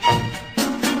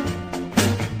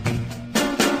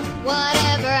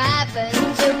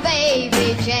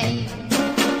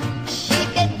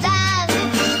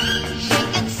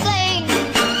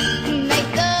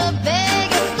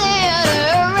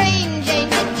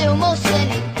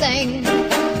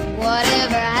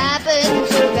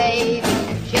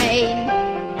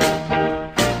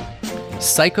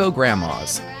psycho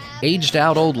grandmas, aged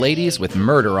out old ladies with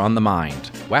murder on the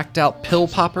mind, whacked out pill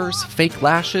poppers, fake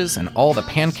lashes, and all the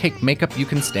pancake makeup you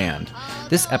can stand.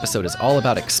 This episode is all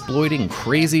about exploiting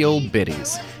crazy old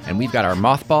biddies, and we've got our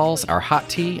mothballs, our hot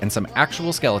tea, and some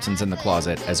actual skeletons in the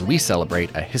closet as we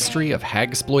celebrate a history of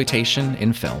hagsploitation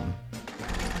in film.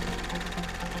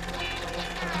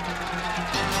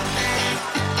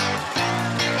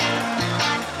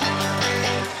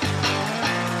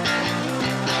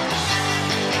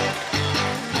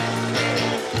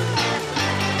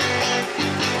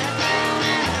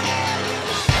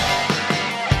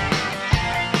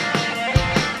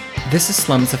 This is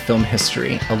Slums of Film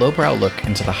History, a lowbrow look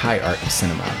into the high art of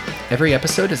cinema. Every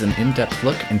episode is an in-depth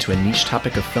look into a niche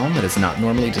topic of film that is not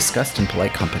normally discussed in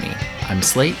polite company. I'm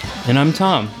Slate. And I'm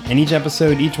Tom. In each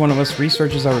episode, each one of us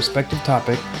researches our respective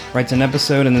topic, writes an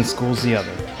episode, and then schools the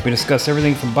other. We discuss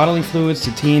everything from bodily fluids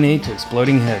to TNA to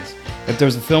exploding heads. If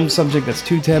there's a film subject that's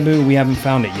too taboo, we haven't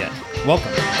found it yet.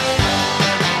 Welcome.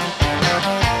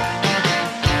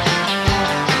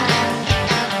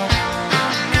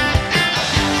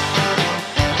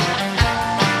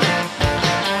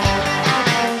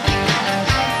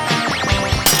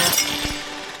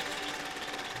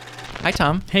 Hi,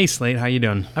 Tom. Hey, Slate. How you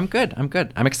doing? I'm good.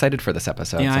 I'm excited for this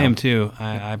episode. Yeah, I am too.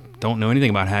 I don't know anything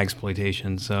about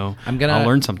hagsploitation, so I'll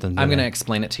learn something today. I'm going to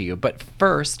explain it to you. But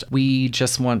first, we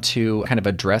just want to kind of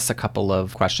address a couple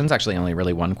of questions. Actually, only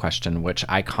really one question, which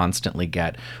I constantly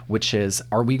get, which is,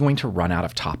 are we going to run out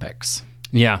of topics?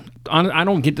 Yeah. I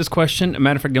don't get this question.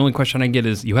 Matter of fact, the only question I get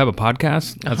is, you have a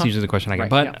podcast? That's usually the question I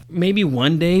get. Right, but maybe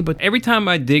one day. But every time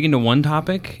I dig into one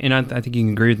topic, and I think you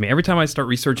can agree with me, every time I start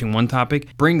researching one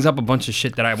topic, brings up a bunch of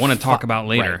shit that I want to talk about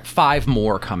later. Right. 5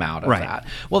 more come out of that.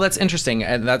 Well, that's interesting.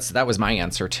 And that was my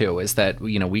answer too, is that,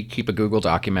 we keep a Google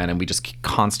document and we just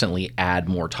constantly add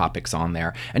more topics on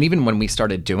there. And even when we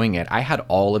started doing it, I had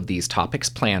all of these topics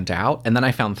planned out. And then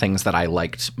I found things that I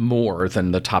liked more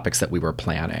than the topics that we were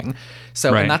planning.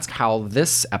 So, and that's how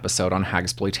this episode on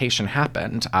hagsploitation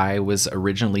happened. I was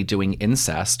originally doing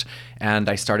incest, and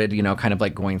I started, kind of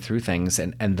like going through things,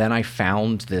 and then I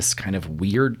found this kind of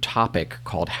weird topic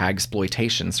called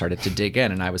hagsploitation, started to dig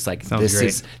in, and I was like,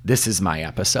 this is my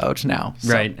episode now.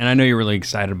 So, right, and I know you're really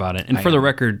excited about it. And for the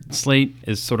record, Slate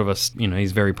is sort of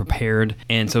he's very prepared,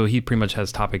 and so he pretty much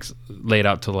has topics laid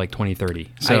out till like 2030.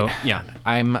 So,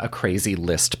 I'm a crazy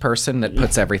list person that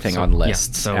puts everything on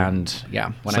lists, when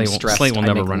I'm stressed, Slate will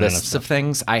never run lists of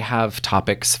things. I have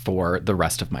topics for the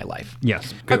rest of my life.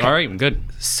 Yes. Good. Okay. All right. Good.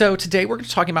 So today we're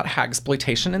talking about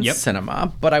hagsploitation in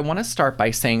cinema, but I want to start by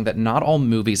saying that not all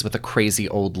movies with a crazy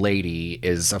old lady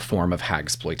is a form of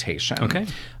hagsploitation. Okay.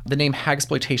 The name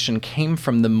hagsploitation came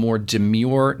from the more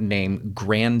demure name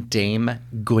Grande Dame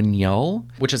Guignol,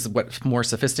 which is what more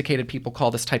sophisticated people call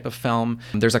this type of film.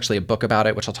 There's actually a book about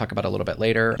it, which I'll talk about a little bit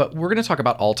later. But we're going to talk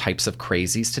about all types of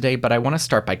crazies today, but I want to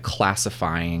start by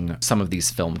classifying some of these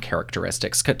film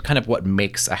characteristics, kind of what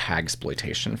makes a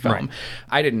hagsploitation film. Right.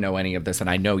 I didn't know any of this, and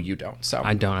I know you don't. So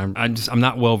I don't. I'm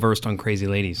not well versed on crazy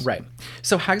ladies. Right.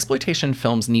 So hagsploitation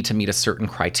films need to meet a certain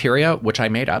criteria, which I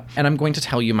made up, and I'm going to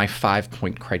tell you my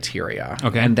 5-point criteria.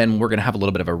 Okay. And then we're going to have a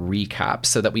little bit of a recap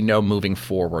so that we know moving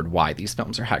forward why these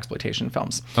films are hagsploitation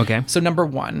films. Okay. So number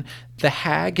 1, the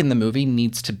hag in the movie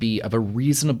needs to be of a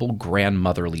reasonable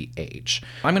grandmotherly age.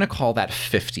 I'm going to call that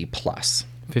 50 plus.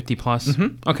 50 plus?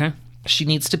 Mm-hmm. Okay. She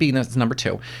needs to be, that's number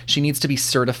 2, she needs to be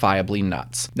certifiably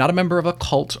nuts. Not a member of a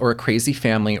cult or a crazy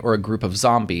family or a group of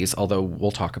zombies, although we'll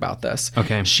talk about this.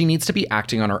 Okay. She needs to be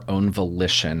acting on her own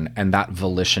volition, and that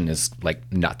volition is like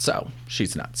nutso.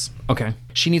 She's nuts. Okay.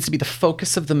 She needs to be the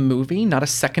focus of the movie, not a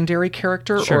secondary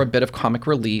character or a bit of comic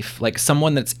relief, like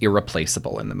someone that's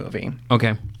irreplaceable in the movie.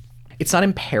 Okay. It's not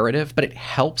imperative, but it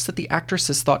helps that the actress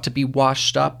is thought to be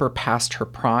washed up or past her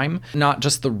prime. Not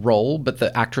just the role, but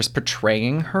the actress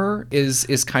portraying her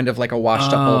is kind of like a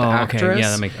washed up old actress.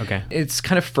 Okay. Yeah, okay. It's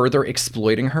kind of further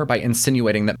exploiting her by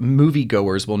insinuating that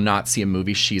moviegoers will not see a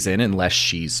movie she's in unless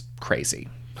she's crazy.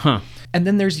 Huh. And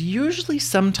then there's usually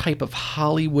some type of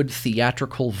Hollywood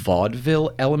theatrical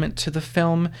vaudeville element to the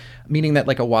film, meaning that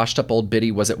like a washed up old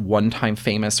biddy was at one time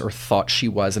famous or thought she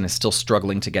was and is still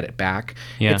struggling to get it back.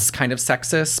 Yeah. It's kind of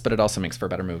sexist, but it also makes for a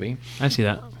better movie. I see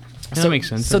that. That makes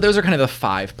sense. So those are kind of the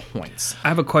 5 points. I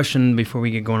have a question before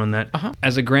we get going on that.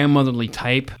 As a grandmotherly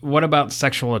type, what about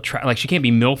sexual attraction? Like, she can't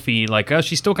be milfy. Like,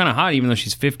 she's still kind of hot even though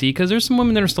she's 50. Because there's some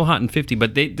women that are still hot in 50,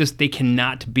 but they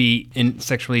cannot be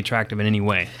sexually attractive in any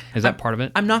way. Is that part of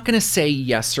it? I'm not going to say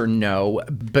yes or no,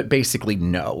 but basically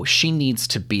no. She needs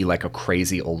to be like a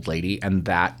crazy old lady, and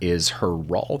that is her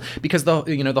role. Because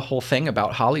the whole thing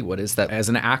about Hollywood is that as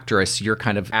an actress, you're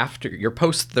kind of you're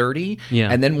post 30,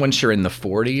 and then once you're in the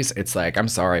 40s, it's like, I'm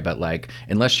sorry, but like,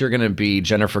 unless you're going to be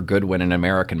Jennifer Goodwin in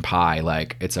American Pie,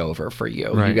 like, it's over for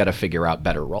you. Right. You got to figure out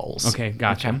better roles. Okay,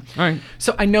 gotcha. Okay? All right.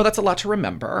 So I know that's a lot to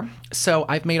remember. So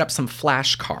I've made up some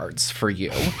flashcards for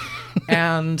you.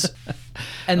 and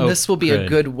this will be a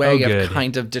good way of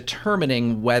kind of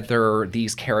determining whether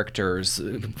these characters,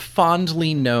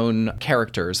 fondly known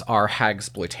characters, are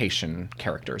hagsploitation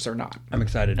characters or not. I'm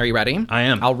excited. Are you ready? I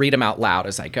am. I'll read them out loud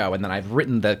as I go, and then I've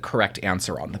written the correct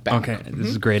answer on the back. Okay, this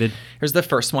is graded. Here's the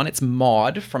first one. It's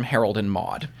Maude from Harold and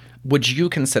Maude. Would you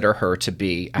consider her to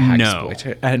be a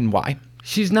hagsploitation? No. And why?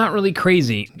 She's not really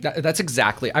crazy. That's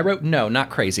exactly. I wrote no,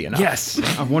 not crazy enough. Yes.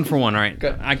 1 for 1. All right.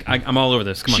 Good. I'm all over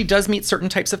this. Come on. She does meet certain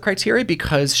types of criteria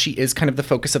because she is kind of the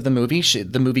focus of the movie.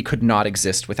 The movie could not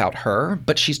exist without her,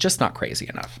 but she's just not crazy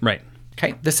enough. Right.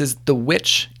 Okay. This is the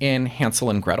witch in Hansel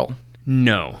and Gretel.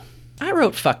 No. I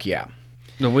wrote fuck yeah.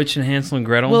 The witch in Hansel and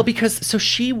Gretel? Well, because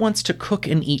she wants to cook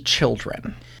and eat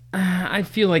children. I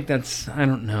feel like I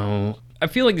don't know. I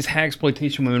feel like these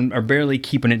hagsploitation women are barely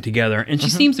keeping it together, and she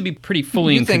seems to be pretty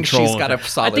fully in control. You think she's got a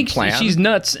solid plan? I think she's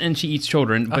nuts and she eats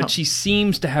children, but she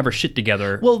seems to have her shit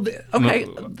together. Well, okay,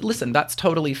 listen, that's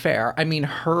totally fair. I mean,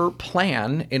 her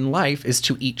plan in life is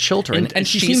to eat children, and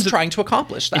she's trying to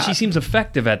accomplish that. And she seems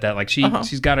effective at that. Like,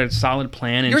 she's got a solid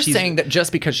plan. And You're saying that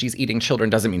just because she's eating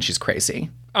children doesn't mean she's crazy.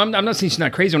 I'm not saying she's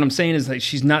not crazy. What I'm saying is that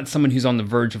she's not someone who's on the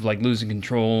verge of, like, losing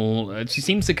control. She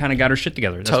seems to kind of got her shit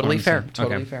together. That's totally fair.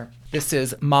 Totally fair. This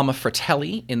is Mama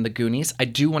Fratelli in The Goonies. I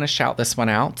do want to shout this one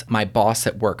out. My boss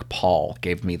at work, Paul,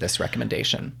 gave me this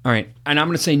recommendation. All right. And I'm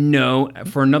going to say no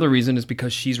for another reason, is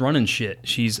because she's running shit.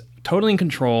 She's totally in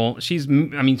control. She's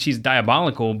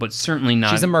diabolical, but certainly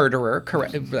not. She's a murderer.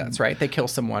 Correct. That's right. They kill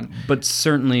someone. But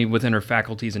certainly within her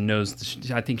faculties and knows,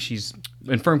 I think she's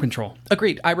in firm control.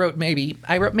 Agreed. I wrote maybe.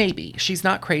 She's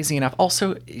not crazy enough.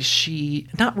 Also, she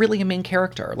not really a main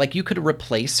character. Like, you could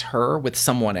replace her with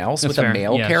someone else, with a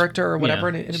male character or whatever.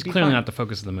 Yeah. And it'd she's be clearly fun. Not the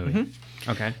focus of the movie.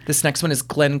 Mm-hmm. Okay. This next one is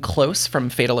Glenn Close from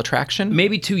Fatal Attraction.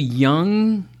 Maybe too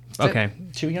young. Okay.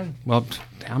 Too young. Well,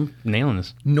 I'm nailing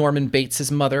this. Norman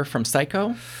Bates' mother from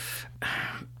Psycho.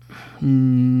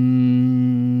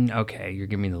 Okay, you're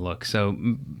giving me the look. So,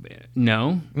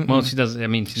 no. Mm-mm. Well, she does. I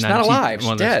mean, she's not alive.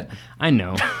 She's dead. I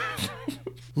know.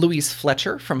 Louise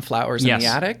Fletcher from Flowers in the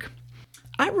Attic.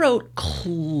 I wrote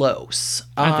close.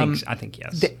 I think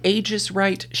yes. The age is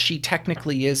right. She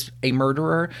technically is a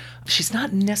murderer. She's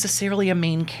not necessarily a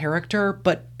main character,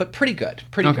 but pretty good.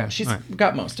 Pretty good. She's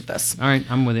got most of this. All right,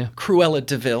 I'm with you. Cruella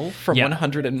DeVille from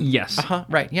 100 and... Yes.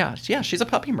 Right, yeah. Yeah, she's a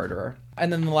puppy murderer.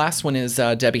 And then the last one is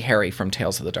Debbie Harry from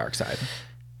Tales of the Dark Side.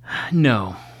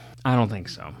 No, I don't think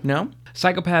so. No?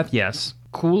 Psychopath, yes.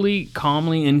 Coolly,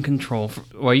 calmly in control.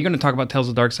 Well, you're going to talk about Tales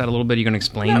of the Dark Side a little bit? You're going to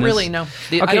explain this? Not really, no.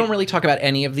 I don't really talk about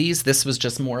any of these. This was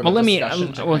just more of a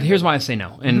discussion. Here's why I say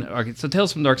no. And so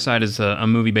Tales from the Dark Side is a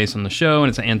movie based on the show, and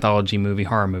it's an anthology movie,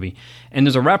 horror movie. And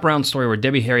there's a wraparound story where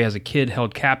Debbie Harry has a kid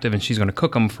held captive, and she's going to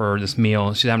cook him for this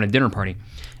meal. She's having a dinner party.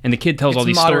 And the kid tells all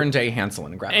these stories. Modern day Hansel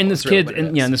and Gretel. And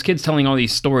this kid's telling all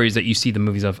these stories that you see the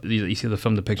movies of, you see the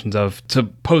film depictions of, to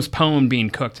postpone being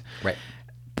cooked. Right.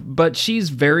 But she's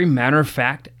very matter of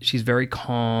fact. She's very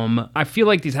calm. I feel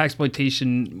like these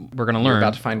hagsploitation, we're going to learn. We're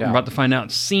about to find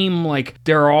out. Seem like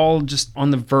they're all just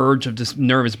on the verge of this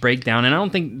nervous breakdown. And I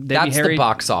don't think that's the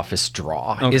box office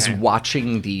draw, is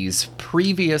watching these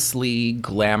previously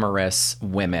glamorous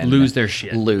women lose their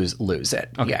shit. Lose it.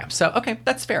 Okay. Yeah. So,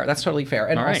 that's fair. That's totally fair.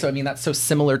 And also, I mean, that's so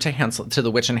similar to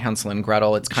The Witch and Hansel and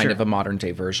Gretel. It's kind of a modern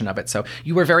day version of it. So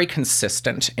you were very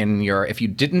consistent in if you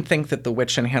didn't think that The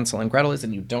Witch and Hansel and Gretel is,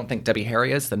 and you don't think Debbie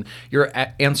Harry is, then you're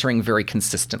answering very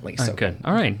consistently. So good.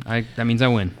 All right. That means I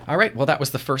win. All right. Well, that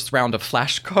was the first round of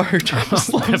flashcards.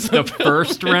 That's the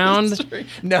first round?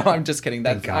 No, I'm just kidding.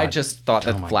 I just thought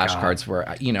that flashcards were,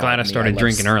 Glad I started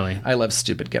drinking early. I love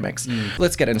stupid gimmicks.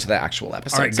 Let's get into the actual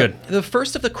episode. All right, good. The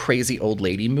first of the crazy old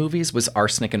lady movies was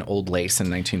Arsenic and Old Lace in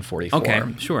 1944.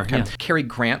 Okay, sure. Yeah. Cary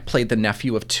Grant played the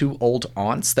nephew of two old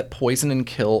aunts that poison and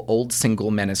kill old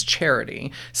single men as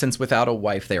charity, since without a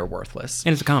wife they are worthless.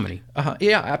 And it's a comedy.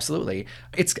 Yeah, absolutely.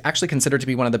 It's actually considered to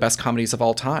be one of the best comedies of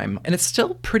all time, and it's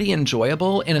still pretty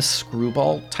enjoyable in a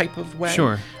screwball type of way.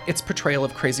 Sure. Its portrayal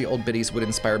of crazy old biddies would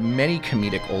inspire many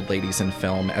comedic old ladies in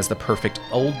film as the perfect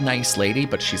old nice lady,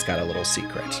 but she's got a little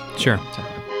secret. Sure.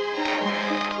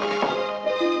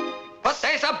 But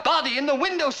there's a body in the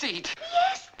window seat.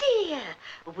 Yes, dear.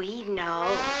 We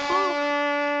know.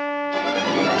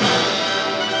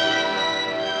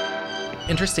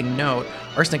 Interesting note,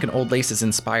 Arsenic and Old Lace is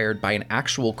inspired by an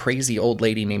actual crazy old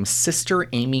lady named Sister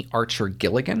Amy Archer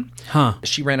Gilligan. Huh.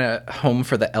 She ran a home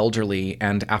for the elderly,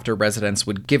 and after residents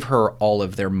would give her all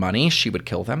of their money, she would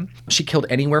kill them. She killed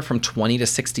anywhere from 20 to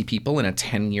 60 people in a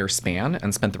 10-year span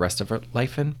and spent the rest of her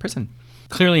life in prison.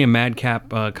 Clearly a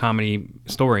madcap comedy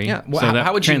story. Yeah, well, so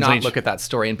how would you not translates- look at that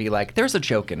story and be like, there's a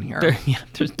joke in here?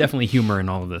 There's definitely humor in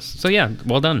all of this. So yeah,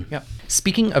 well done. Yeah.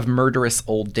 Speaking of murderous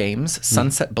old dames,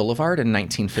 Sunset Boulevard in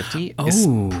 1950 is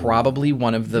probably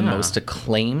one of the most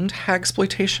acclaimed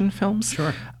hagsploitation films.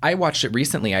 Sure. I watched it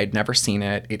recently. I had never seen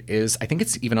it. I think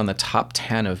it's even on the top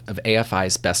 10 of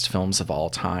AFI's best films of all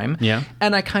time. Yeah.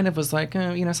 And I kind of was like,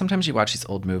 sometimes you watch these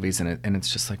old movies and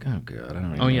it's just like, oh, God, I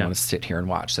don't even want to sit here and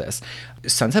watch this.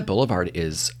 Sunset Boulevard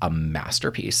is a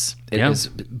masterpiece.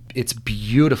 It's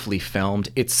beautifully filmed.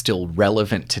 It's still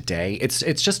relevant today. It's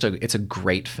a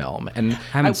great film. And I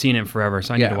haven't seen it forever,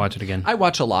 so I need to watch it again. I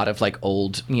watch a lot of like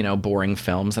old, boring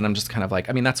films, and I'm just kind of like,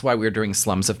 that's why we're doing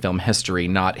Slums of Film History,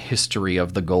 not history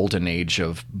of the golden age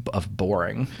of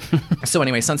boring. So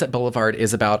anyway, Sunset Boulevard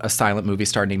is about a silent movie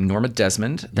star named Norma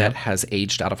Desmond that has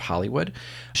aged out of Hollywood.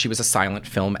 She was a silent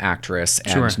film actress,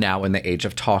 and now in the age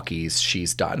of talkies,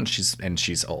 she's done.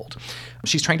 She's old.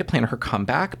 She's trying to plan her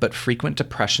comeback, but frequent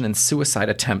depression and suicide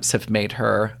attempts have made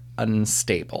her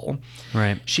unstable.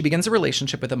 Right. She begins a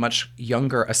relationship with a much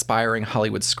younger, aspiring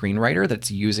Hollywood screenwriter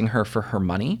that's using her for her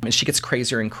money. And she gets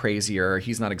crazier and crazier.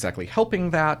 He's not exactly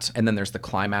helping that. And then there's the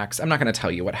climax. I'm not going to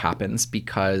tell you what happens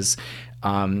because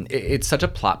it's such a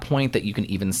plot point that you can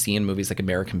even see in movies like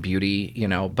American Beauty,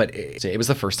 but it was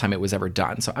the first time it was ever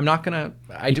done. So I'm not going to,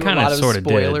 I do a lot of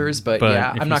spoilers, but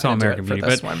yeah, I'm not going to do it for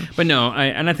this one. But no,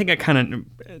 I think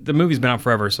the movie's been out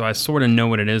forever, so I sort of know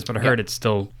what it is, but I heard it's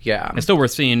still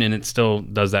worth seeing, and it still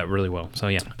does that really well. So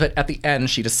yeah. But at the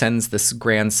end, she descends this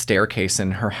grand staircase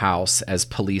in her house as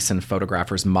police and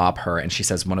photographers mob her, and she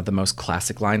says one of the most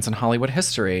classic lines in Hollywood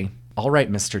history. All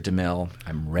right, Mr. DeMille,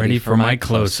 I'm ready for my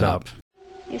close-up.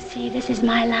 You see, this is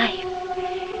my life.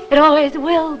 It always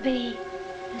will be.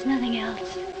 There's nothing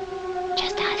else.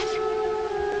 Just us.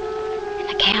 And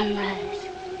the cameras.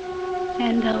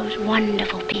 And those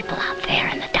wonderful people out there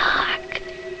in the dark.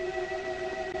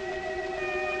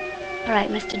 All right,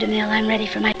 Mr. DeMille, I'm ready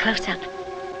for my close-up.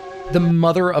 The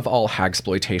mother of all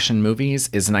hagsploitation movies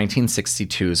is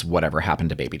 1962's Whatever Happened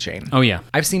to Baby Jane. Oh, yeah.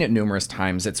 I've seen it numerous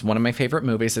times. It's one of my favorite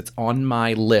movies. It's on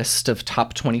my list of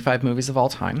top 25 movies of all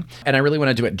time. And I really want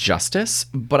to do it justice,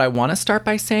 but I want to start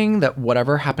by saying that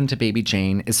Whatever Happened to Baby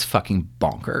Jane is fucking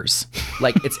bonkers.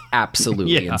 Like, it's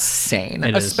absolutely insane,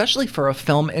 especially for a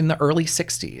film in the early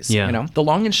 60s. Yeah. The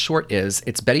long and short is,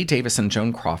 it's Bette Davis and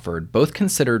Joan Crawford, both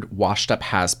considered washed-up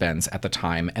has-beens at the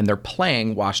time, and they're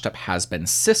playing washed-up has-been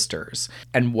sisters.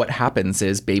 And what happens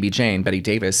is Baby Jane, Bette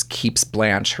Davis, keeps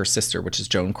Blanche, her sister, which is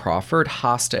Joan Crawford,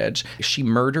 hostage. She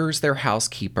murders their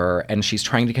housekeeper, and she's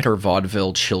trying to get her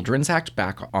vaudeville children's act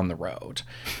back on the road.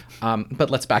 But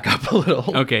let's back up a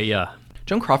little. Okay, yeah.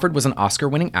 Joan Crawford was an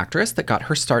Oscar-winning actress that got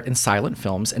her start in silent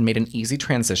films and made an easy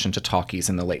transition to talkies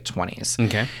in the late 20s.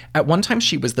 Okay. At one time,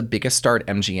 she was the biggest star at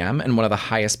MGM and one of the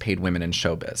highest-paid women in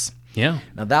showbiz. Yeah.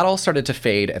 Now, that all started to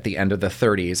fade at the end of the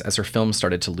 30s as her films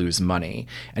started to lose money,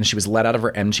 and she was let out of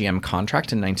her MGM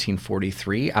contract in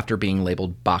 1943 after being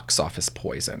labeled box office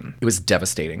poison. It was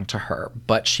devastating to her,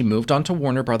 but she moved on to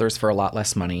Warner Brothers for a lot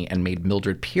less money and made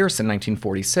Mildred Pierce in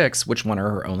 1946, which won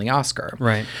her only Oscar.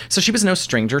 Right. So she was no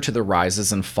stranger to the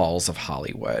rises and falls of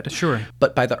Hollywood. Sure.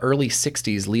 But by the early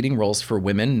 60s, leading roles for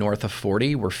women north of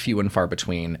 40 were few and far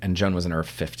between, and Joan was in her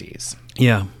 50s.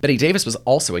 Yeah. Bette Davis was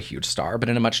also a huge star, but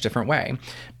in a much different way.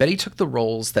 Betty took the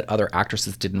roles that other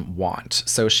actresses didn't want.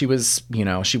 So she was,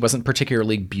 she wasn't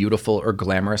particularly beautiful or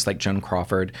glamorous like Joan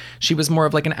Crawford. She was more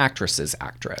of like an actress's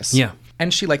actress. Yeah.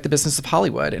 And she liked the business of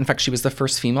Hollywood. In fact, she was the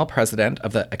first female president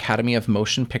of the Academy of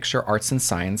Motion Picture Arts and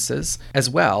Sciences, as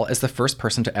well as the first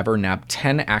person to ever nab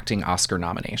 10 acting Oscar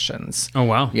nominations. Oh,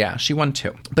 wow. Yeah, she won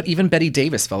 2. But even Bette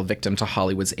Davis fell victim to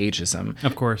Hollywood's ageism.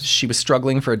 Of course. She was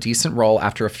struggling for a decent role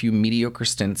after a few mediocre mediocre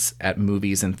stints at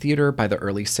movies and theater by the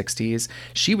early 60s.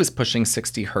 She was pushing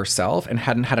 60 herself and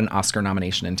hadn't had an Oscar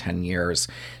nomination in 10 years.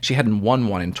 She hadn't won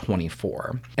one in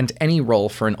 24. And any role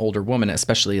for an older woman,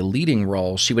 especially a leading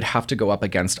role, she would have to go up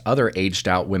against other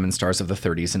aged-out women stars of the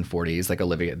 30s and 40s, like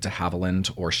Olivia de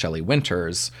Havilland or Shelley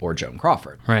Winters or Joan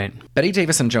Crawford. Right. Betty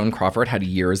Davis and Joan Crawford had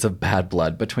years of bad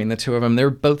blood between the two of them. They were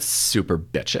both super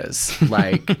bitches.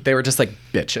 Like, they were just like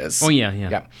bitches. Oh,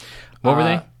 yeah. What were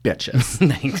they? Bitches.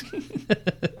 Thanks.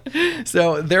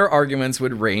 So their arguments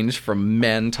would range from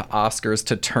men to Oscars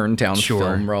to turn down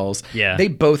film roles. Yeah. They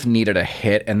both needed a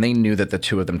hit, and they knew that the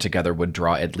two of them together would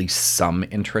draw at least some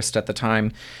interest at the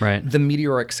time. Right. The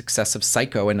meteoric success of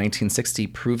Psycho in 1960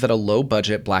 proved that a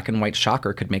low-budget black and white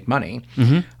shocker could make money.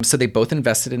 Mm-hmm. So they both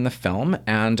invested in the film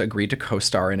and agreed to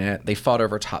co-star in it. They fought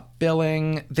over top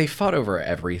billing. They fought over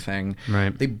everything.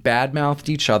 Right. They badmouthed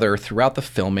each other throughout the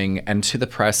filming and to the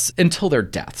press until their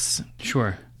deaths.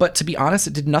 Sure. But to be honest,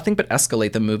 it did nothing but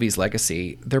escalate the movie's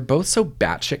legacy. They're both so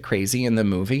batshit crazy in the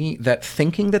movie that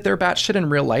thinking that they're batshit in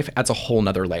real life adds a whole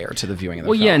nother layer to the viewing of the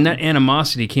film. Well, yeah, and that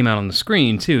animosity came out on the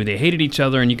screen, too. They hated each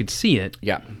other, and you could see it.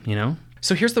 Yeah. You know?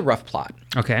 So here's the rough plot.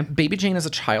 Okay. Baby Jane is a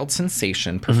child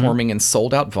sensation performing in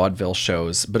sold-out vaudeville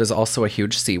shows, but is also a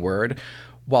huge C-word.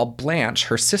 While Blanche,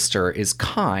 her sister, is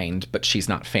kind, but she's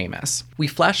not famous. We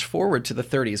flash forward to the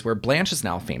 30s where Blanche is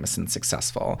now famous and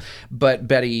successful, but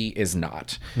Betty is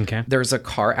not. Okay. There's a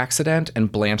car accident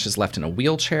and Blanche is left in a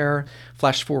wheelchair.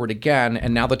 Flash forward again,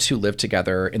 and now the two live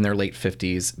together in their late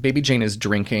 50s. Baby Jane is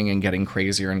drinking and getting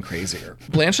crazier and crazier.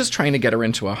 Blanche is trying to get her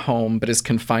into a home, but is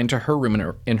confined to her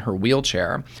room in her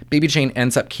wheelchair. Baby Jane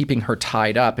ends up keeping her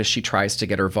tied up as she tries to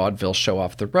get her vaudeville show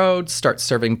off the road, starts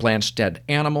serving Blanche dead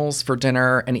animals for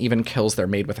dinner, and even kills their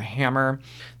maid with a hammer.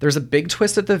 There's a big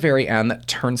twist at the very end that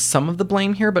turns some of the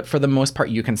blame here, but for the most part,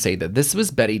 you can say that this was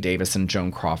Betty Davis and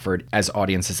Joan Crawford as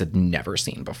audiences had never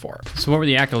seen before. So what were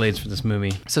the accolades for this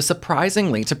movie? So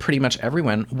surprisingly to pretty much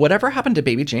everyone, Whatever Happened to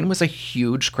Baby Jane was a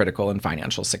huge critical and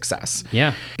financial success.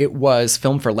 Yeah. It was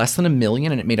filmed for less than $1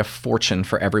 million, and it made a fortune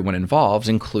for everyone involved,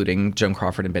 including Joan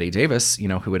Crawford and Betty Davis,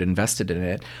 who had invested in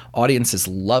it. Audiences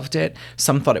loved it.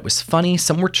 Some thought it was funny.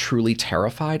 Some were truly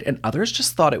terrified, and others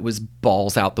just thought it was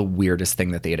balls out the weirdest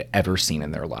thing that they had ever seen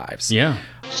in their lives. Yeah.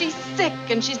 She's sick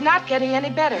and she's not getting any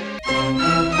better.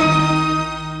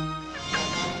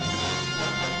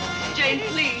 Jane,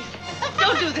 please.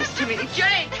 Don't do this to me.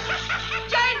 Jane!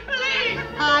 Jane, please!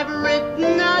 I've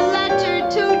written a letter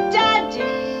to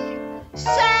Daddy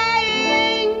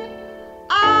saying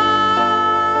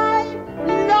I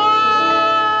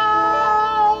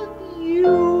love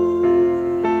you.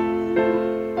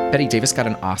 Betty Davis got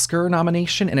an Oscar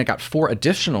nomination, and it got 4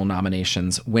 additional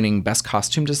nominations, winning Best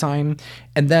Costume Design.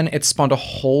 And then it spawned a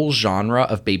whole genre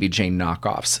of Baby Jane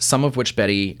knockoffs, some of which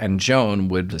Betty and Joan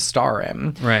would star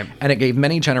in. Right. And it gave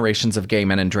many generations of gay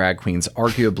men and drag queens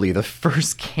arguably the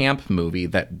first camp movie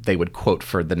that they would quote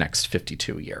for the next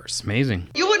 52 years. Amazing.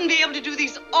 You wouldn't be able to do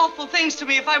these awful things to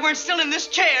me if I weren't still in this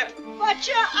chair. But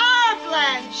you are,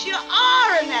 Blanche. You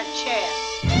are in that chair.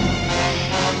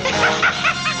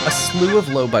 A slew of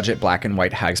low-budget black and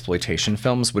white hagsploitation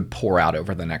films would pour out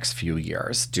over the next few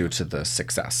years due to the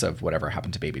success of Whatever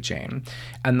Happened to Baby Jane.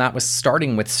 And that was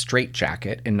starting with Straight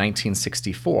Jacket in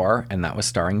 1964, and that was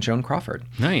starring Joan Crawford.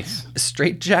 Nice.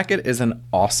 Straight Jacket is an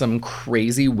awesome,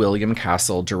 crazy William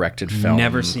Castle directed film.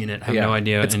 Never seen it. Have no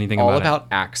idea anything about it. It's all about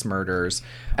axe murders.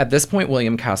 At this point,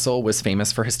 William Castle was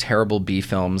famous for his terrible B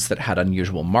films that had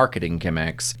unusual marketing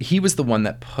gimmicks. He was the one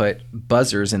that put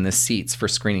buzzers in the seats for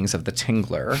screenings of The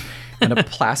Tingler and a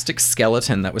plastic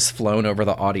skeleton that was flown over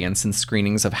the audience in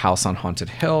screenings of House on Haunted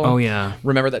Hill. Oh, yeah.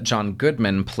 Remember that John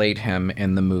Goodman played him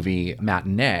in the movie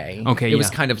Matinee. Okay, It was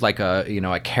kind of like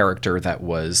a character that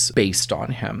was based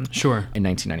on him. Sure. In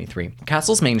 1993.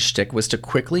 Castle's main shtick was to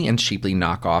quickly and cheaply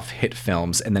knock off hit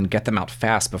films and then get them out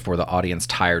fast before the audience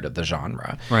tired of the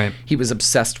genre. Right. He was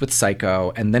obsessed with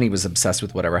Psycho, and then he was obsessed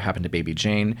with Whatever Happened to Baby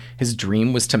Jane. His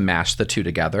dream was to mash the two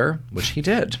together, which he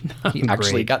did. He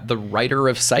actually got the writer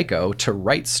of Psycho to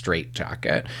write Straight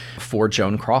Jacket for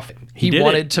Joan Crawford. He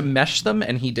wanted to mesh them,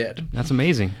 and he did. That's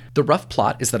amazing. The rough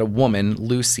plot is that a woman,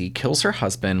 Lucy, kills her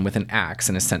husband with an axe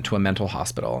and is sent to a mental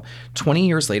hospital. 20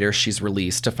 years later, she's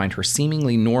released to find her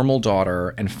seemingly normal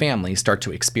daughter and family start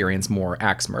to experience more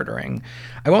axe murdering.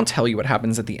 I won't tell you what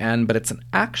happens at the end, but it's an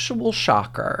actual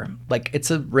shocker. Like,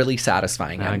 it's a really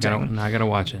satisfying ending. I gotta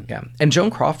watch it. Yeah. And Joan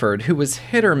Crawford, who was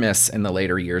hit or miss in the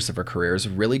later years of her career, is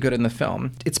really good in the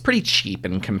film. It's pretty cheap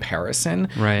in comparison.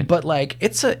 Right. But, like,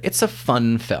 it's a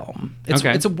fun film.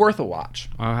 It's a worth a watch.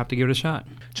 I'll have to give it a shot.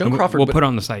 Joan Crawford We'll put it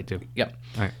on the site, too. Yep.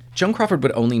 All right. Joan Crawford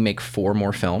would only make 4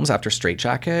 more films after Straight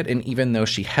Jacket, and even though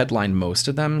she headlined most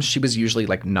of them, she was usually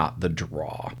like not the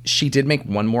draw. She did make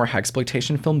one more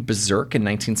hagsploitation film, Berserk, in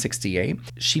 1968.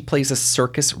 She plays a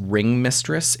circus ring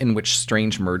mistress in which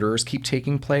strange murders keep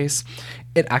taking place.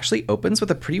 It actually opens with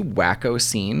a pretty wacko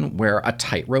scene where a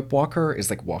tightrope walker is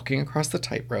like walking across the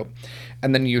tightrope,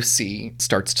 and then you see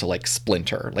starts to like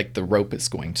splinter, like the rope is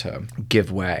going to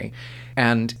give way.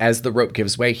 And as the rope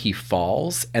gives way, he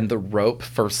falls, and the rope,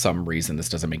 for some reason, this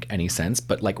doesn't make any sense,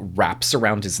 but like wraps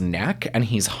around his neck, and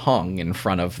he's hung in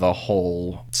front of the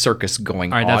whole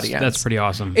circus-going audience. That's pretty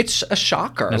awesome. It's a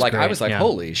shocker. That's like great, I was like,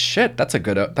 holy shit, that's a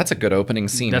good opening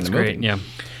scene in the movie. That's great, yeah.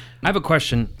 I have a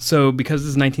question. So, because this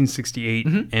is 1968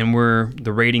 and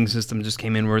the rating system just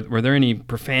came in, were there any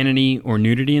profanity or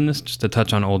nudity in this? Just to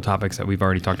touch on old topics that we've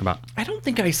already talked about. I don't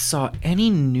think I saw any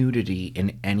nudity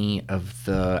in any of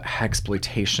the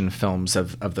hagsploitation films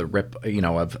of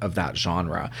that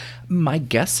genre. My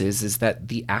guess is that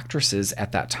the actresses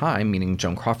at that time, meaning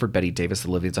Joan Crawford, Bette Davis,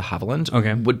 Olivia de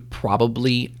Havilland, would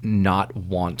probably not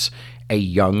want a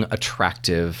young,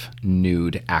 attractive,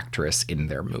 nude actress in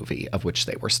their movie of which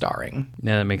they were starring.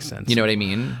 Yeah, that makes sense. You know what I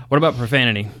mean? What about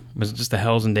profanity? Was it just the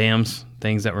hells and damns,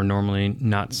 things that were normally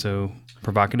not so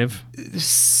provocative?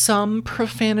 Some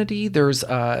profanity. There's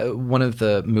one of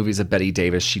the movies of Bette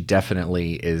Davis, she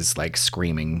definitely is like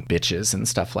screaming bitches and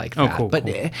stuff like that. Cool, but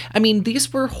cool. I mean,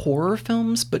 these were horror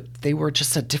films, but they were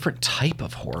just a different type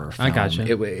of horror film. I gotcha.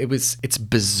 It's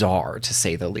bizarre to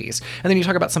say the least. And then you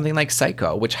talk about something like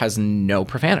Psycho, which has no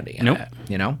profanity in it.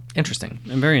 You know? Interesting.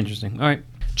 Very interesting. All right.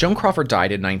 Joan Crawford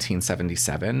died in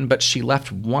 1977, but she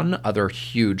left one other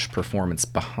huge performance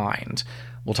behind.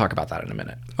 We'll talk about that in a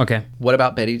minute. Okay. What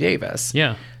about Bette Davis?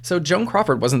 Yeah. So Joan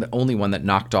Crawford wasn't the only one that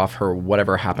knocked off her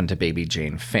Whatever Happened to Baby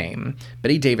Jane fame.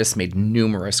 Bette Davis made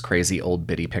numerous crazy old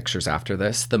biddy pictures after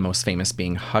this, the most famous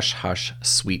being Hush Hush,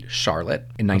 Sweet Charlotte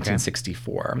in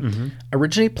 1964.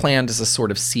 Originally planned as a sort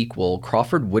of sequel,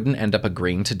 Crawford wouldn't end up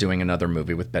agreeing to doing another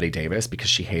movie with Bette Davis because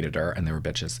she hated her and they were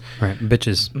bitches. Right,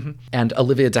 bitches. And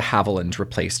Olivia de Havilland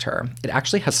replaced her. It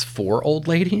actually has 4 old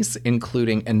ladies,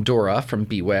 including Endora from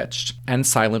Bewitched and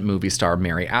silent movie star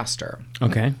Mary Astor.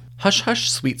 Okay. Hush Hush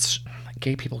Sweets.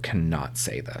 Gay people cannot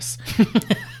say this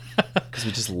because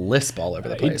we just lisp all over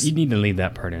the place. You need to leave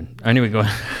that part in. Anyway, go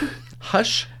ahead.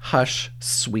 Hush Hush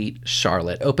Sweet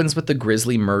Charlotte opens with the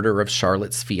grisly murder of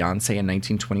Charlotte's fiancé in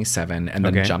 1927 and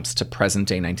then jumps to present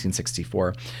day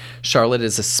 1964. Charlotte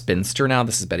is a spinster now.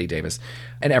 This is Bette Davis.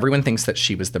 And everyone thinks that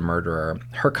she was the murderer.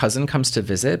 Her cousin comes to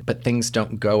visit, but things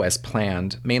don't go as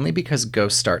planned, mainly because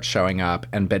ghosts start showing up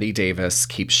and Bette Davis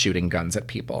keeps shooting guns at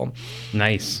people.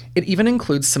 Nice. It even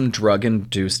includes some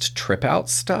drug-induced trip-out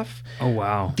stuff. Oh,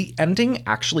 wow. The ending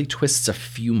actually twists a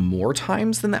few more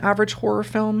times than the average horror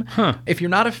film. If you're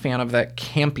not a fan of that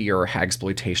campier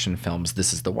hagsploitation films,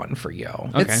 this is the one for you.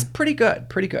 It's pretty good,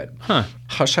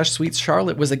 Hush Hush Sweet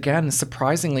Charlotte was again,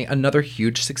 surprisingly, another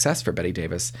huge success for Bette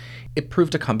Davis. It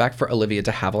proved a comeback for Olivia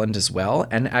de Havilland as well,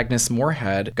 and Agnes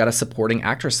Moorehead got a supporting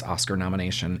actress Oscar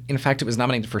nomination. In fact, it was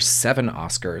nominated for 7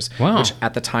 Oscars, which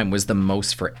at the time was the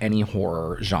most for any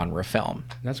horror genre film.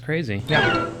 That's crazy.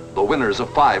 Yeah. The winners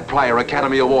of 5 prior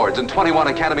Academy Awards and 21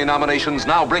 Academy nominations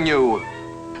now bring you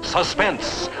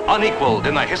suspense unequaled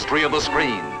in the history of the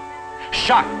screen.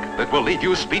 Shock that will leave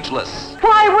you speechless.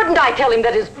 Why wouldn't I tell him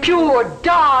that his pure,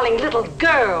 darling little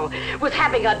girl was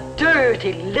having a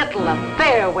dirty little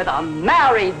affair with a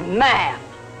married man?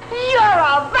 You're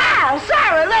a vile,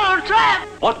 sorry little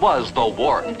tramp. What was the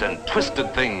warped and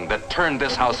twisted thing that turned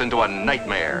this house into a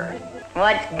nightmare?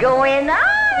 What's going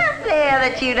on up there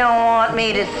that you don't want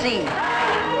me to see?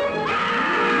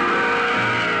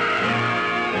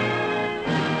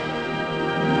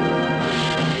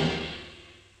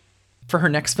 For her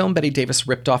next film, Bette Davis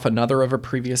ripped off another of her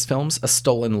previous films, A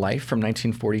Stolen Life from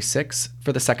 1946.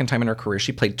 For the second time in her career,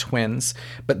 she played twins,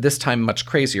 but this time much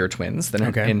crazier twins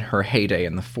than in her heyday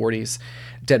in the 40s.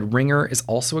 Dead Ringer is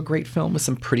also a great film with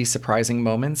some pretty surprising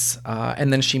moments.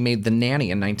 And then she made The Nanny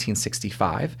in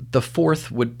 1965. The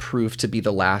fourth would prove to be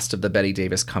the last of the Bette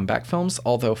Davis comeback films,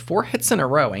 although 4 hits in a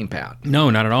row ain't bad. No,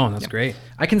 not at all. That's great.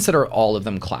 I consider all of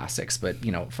them classics, but,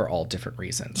 for all different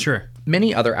reasons. Sure.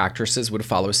 Many other actresses would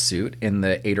follow suit in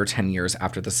the 8 or 10 years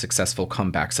after the successful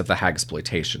comebacks of the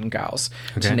hagsploitation gals.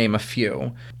 To name a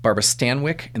few, Barbara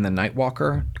Stanwyck in The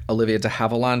Nightwalker, Olivia de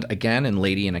Havilland again in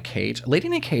Lady in a Cage. Lady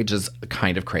in a Cage is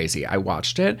kind of crazy. I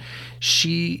watched it.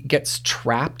 She gets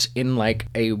trapped in like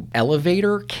a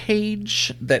elevator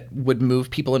cage that would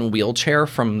move people in a wheelchair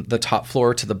from the top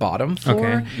floor to the bottom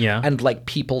floor. And like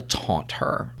people taunt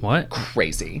her. What?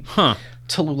 Crazy.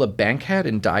 Tallulah Bankhead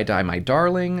in Die Die My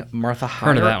Darling, Martha Heyer.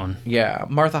 Heard of that one. Yeah,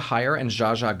 Martha Heyer and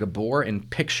Zsa Zsa Gabor in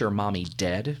Picture Mommy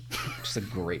Dead, which is a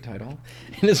great title.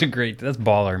 It is that's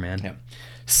baller, man. Yeah.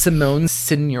 Simone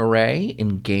Signoret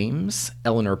in Games,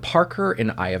 Eleanor Parker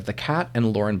in Eye of the Cat,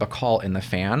 and Lauren Bacall in The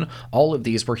Fan. All of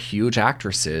these were huge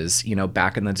actresses,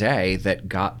 back in the day that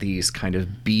got these kind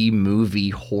of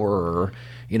B-movie horror,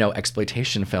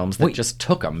 exploitation films that just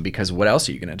took them, because what else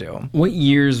are you going to do? What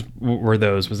years were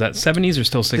those? Was that 70s or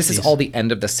still 60s? This is all the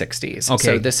end of the 60s. Okay.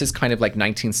 So this is kind of like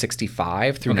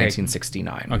 1965 through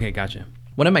 1969. Okay, gotcha.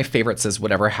 One of my favorites is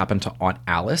Whatever Happened to Aunt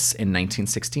Alice in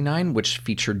 1969, which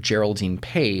featured Geraldine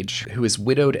Page, who is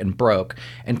widowed and broke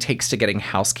and takes to getting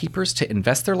housekeepers to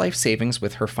invest their life savings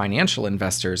with her financial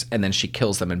investors, and then she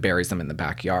kills them and buries them in the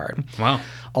backyard. Wow.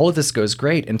 All of this goes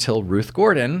great until Ruth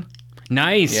Gordon...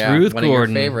 Nice, Yeah, Ruth one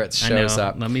Gordon. of your favorites shows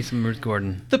up. Love me some Ruth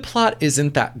Gordon. The plot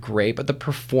isn't that great, but the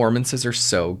performances are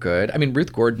so good. I mean,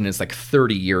 Ruth Gordon is like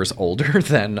 30 years older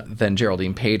than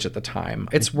Geraldine Page at the time.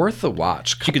 It's worth the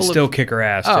watch. She could still kick her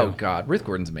ass, too. Oh, God. Ruth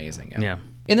Gordon's amazing. Yeah.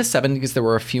 In the 70s, there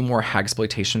were a few more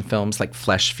hagsploitation films like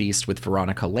Flesh Feast with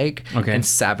Veronica Lake and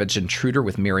Savage Intruder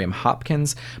with Miriam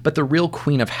Hopkins. But the real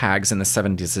queen of hags in the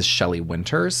 70s is Shelley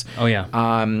Winters. Oh,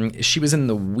 yeah. She was in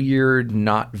the weird,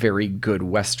 not very good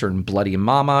Western Bloody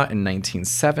Mama in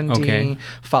 1970,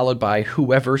 followed by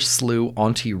Whoever Slew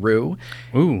Auntie Roo.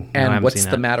 Ooh, and What's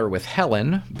the Matter with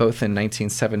Helen, both in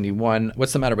 1971.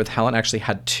 What's the Matter with Helen actually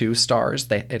had 2 stars.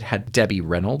 It had Debbie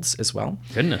Reynolds as well.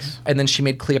 Goodness. And then she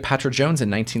made Cleopatra Jones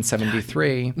in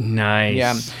 1973. Nice.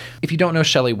 Yeah. If you don't know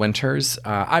Shelley Winters,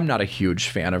 I'm not a huge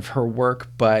fan of her work,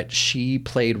 but she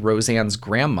played Roseanne's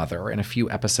grandmother in a few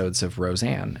episodes of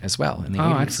Roseanne as well in the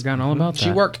 80s. I'd forgotten all about that.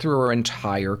 She worked through her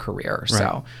entire career. Right.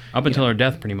 So up until her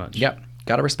death, pretty much. Yep.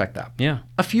 Gotta respect that. Yeah.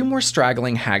 A few more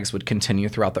straggling hags would continue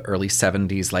throughout the early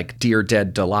 70s, like Dear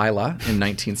Dead Delilah in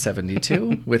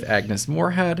 1972 with Agnes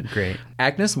Moorehead. Great.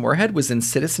 Agnes Moorehead was in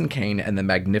Citizen Kane and the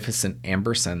Magnificent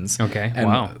Ambersons. Okay, and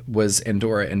wow. was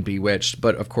Endora in Bewitched,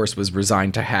 but of course was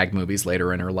resigned to hag movies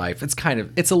later in her life.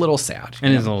 It's a little sad.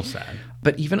 It is a little sad.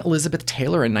 But even Elizabeth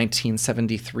Taylor in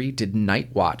 1973 did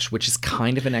Night Watch, which is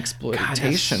kind of an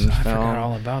exploitation film. I forgot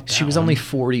all about that. She was only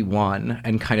 41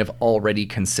 and kind of already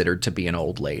considered to be an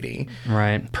old lady.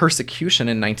 Right. Persecution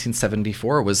in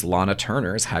 1974 was Lana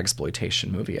Turner's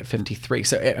hagsploitation movie at 53.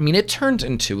 So, I mean, it turned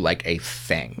into like a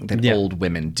thing that old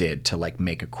women did to like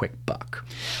make a quick buck.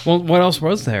 Well, what else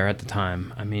was there at the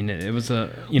time? I mean, it was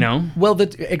Well,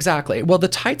 exactly. Well, the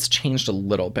tides changed a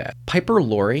little bit. Piper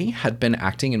Laurie had been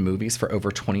acting in movies for over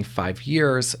 25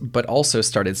 years, but also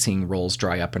started seeing roles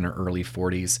dry up in her early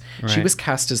 40s. She Right. was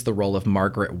cast as the role of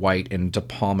Margaret White in De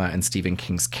Palma and Stephen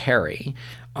King's Carrie.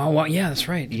 Oh, well, yeah, that's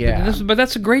right. Yeah. But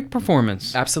that's a great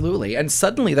performance. Absolutely. And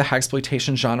suddenly the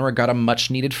hagsploitation genre got a much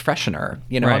needed freshener.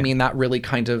 I Right. mean, that really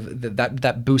kind of,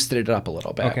 that boosted it up a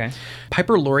little bit. Okay.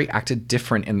 Piper Laurie acted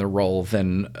different in the role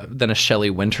than a Shelley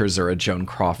Winters or a Joan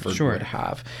Crawford would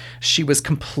have. She was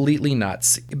completely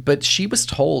nuts, but she was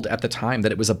told at the time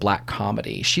that it was a black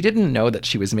comedy. She didn't know that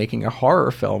she was making a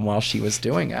horror film while she was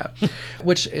doing it,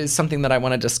 which is something that I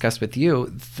want to discuss with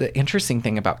you. The interesting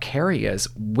thing about Carrie is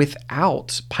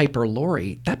without Piper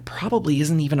Laurie, that probably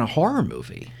isn't even a horror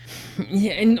movie.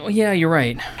 Yeah, you're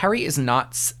right. Carrie is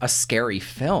not a scary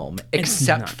film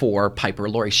except for Piper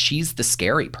Laurie. She's the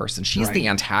scary person. She's the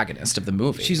antagonist of the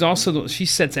movie. She's also she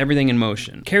sets everything in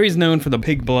motion. Carrie's known for the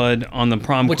pig blood on the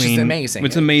prom which queen, is amazing.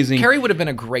 Which is amazing. Carrie would have been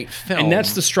a great film. And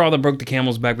that's the straw that broke the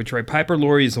camel's back with Troy. Piper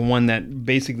Laurie is the one that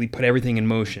basically put everything in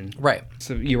motion. Right.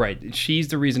 So you're right. She's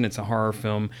the reason it's a horror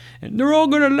film, and they're all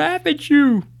gonna laugh at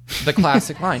you. The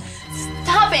classic line.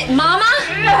 Stop it, Mama!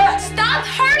 Stop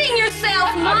hurting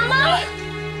yourself, Mama!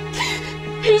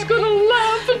 He's gonna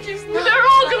laugh at you. They're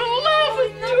all gonna laugh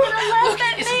at you. Look,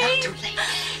 it's not too late.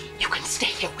 You can stay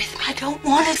here with me. I don't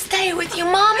want to stay with you,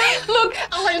 Mama. Look,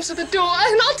 I'll answer the door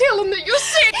and I'll tell him that you're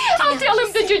sick. I'll tell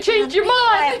him that you changed your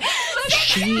mind.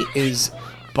 She is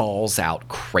balls out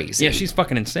crazy. Yeah, she's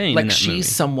fucking insane. Like in that she's movie.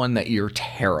 someone that you're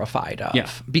terrified of. Yeah.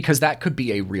 Because that could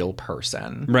be a real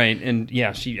person. Right, and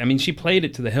yeah, she played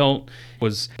it to the hilt.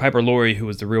 Was Piper Laurie who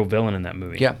was the real villain in that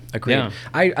movie? Yeah, agreed. Yeah.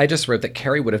 I just wrote that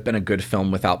Carrie would have been a good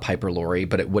film without Piper Laurie,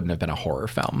 but it wouldn't have been a horror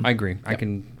film. I agree. I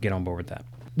can get on board with that.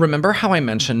 Remember how I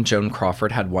mentioned Joan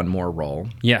Crawford had one more role?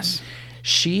 Yes.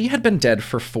 She had been dead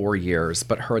for 4 years,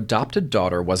 but her adopted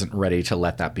daughter wasn't ready to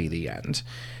let that be the end.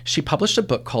 She published a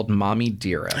book called Mommy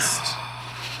Dearest.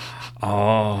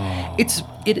 Oh.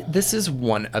 This is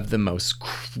one of the most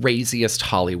craziest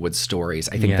Hollywood stories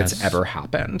I think that's ever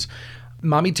happened.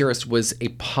 Mommy Dearest was a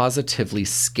positively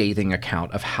scathing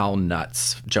account of how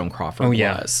nuts Joan Crawford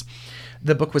was.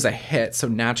 The book was a hit, so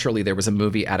naturally there was a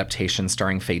movie adaptation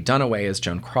starring Faye Dunaway as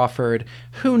Joan Crawford.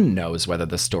 Who knows whether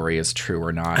the story is true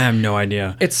or not? I have no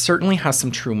idea. It certainly has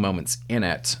some true moments in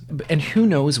it. And who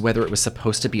knows whether it was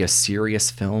supposed to be a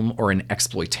serious film or an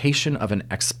exploitation of an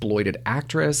exploited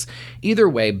actress. Either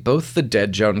way, both the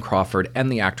dead Joan Crawford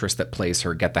and the actress that plays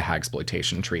her get the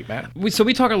hagsploitation treatment. So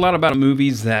we talk a lot about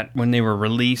movies that when they were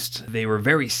released, they were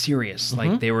very serious.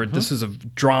 Like this is a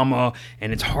drama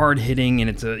and it's hard hitting and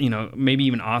it's a, maybe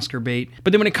even Oscar bait.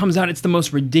 But then when it comes out, it's the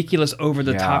most ridiculous, over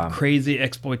the top, crazy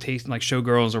exploitation, like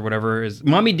Showgirls or whatever.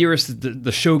 Mommy Dearest is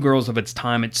the Showgirls of its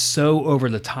time. It's so over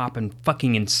the top and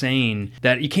fucking insane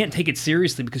that you can't take it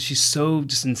seriously because she's so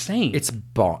just insane. It's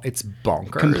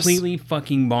bonkers. Completely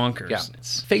fucking bonkers. Yeah.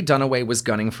 Faye Dunaway was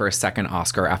gunning for a second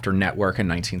Oscar after Network in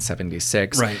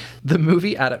 1976. Right. The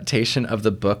movie adaptation of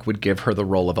the book would give her the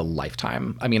role of a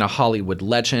lifetime. I mean, a Hollywood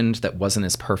legend that wasn't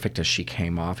as perfect as she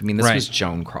came off. I mean, this was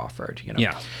Joan Crawford,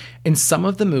 Yeah. In some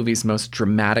of the movie's most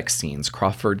dramatic scenes,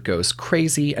 Crawford goes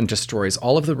crazy and destroys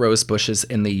all of the rose bushes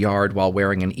in the yard while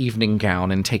wearing an evening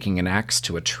gown and taking an axe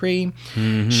to a tree.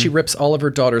 Mm-hmm. She rips all of her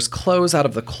daughter's clothes out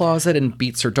of the closet and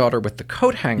beats her daughter with the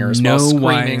coat hangers while screaming,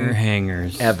 wire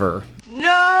hangers. Ever.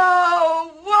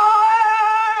 No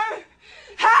wire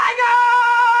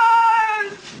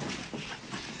hangers!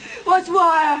 What's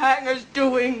wire hangers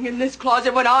doing in this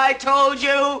closet when I told you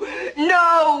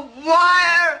no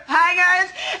wire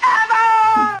hangers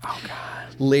ever? Oh,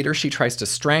 God. Later, she tries to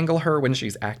strangle her when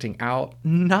she's acting out.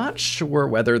 Not sure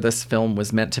whether this film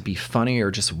was meant to be funny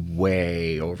or just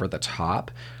way over the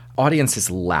top. Audiences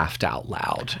laughed out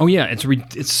loud. Oh, yeah.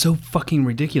 It's so fucking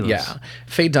ridiculous. Yeah.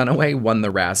 Faye Dunaway won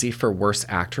the Razzie for Worst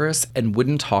Actress and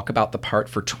wouldn't talk about the part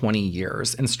for 20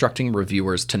 years, instructing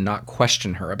reviewers to not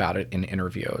question her about it in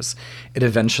interviews. It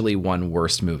eventually won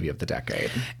Worst Movie of the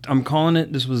Decade. I'm calling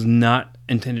it. This was not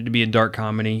intended to be a dark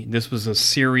comedy. This was a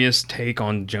serious take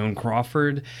on Joan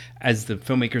Crawford, as the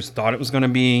filmmakers thought it was going to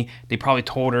be. They probably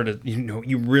told her to,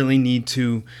 you really need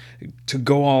to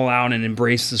go all out and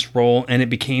embrace this role, and it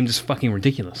became just fucking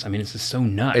ridiculous. I mean, it's just so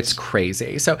nuts. It's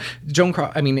crazy. So Joan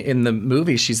Crawford, I mean, in the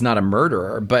movie, she's not a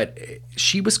murderer, but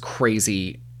she was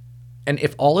crazy. And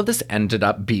if all of this ended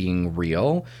up being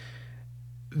real,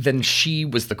 then she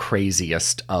was the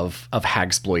craziest of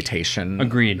hagsploitation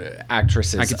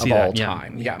actresses of all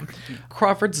time. Yeah.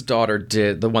 Crawford's daughter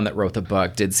the one that wrote the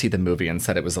book, did see the movie and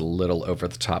said it was a little over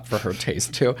the top for her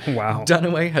taste too. Wow.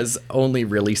 Dunaway has only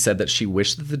really said that she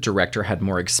wished that the director had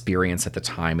more experience at the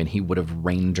time and he would have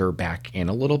reined her back in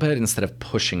a little bit instead of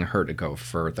pushing her to go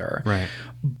further. Right.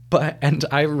 And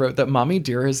I wrote that Mommy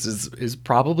Dearest is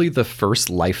probably the first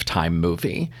Lifetime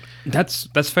movie. That's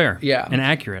fair. Yeah. And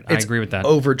accurate. It's I agree with that.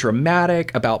 Over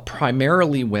dramatic, about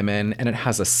primarily women, and it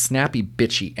has a snappy,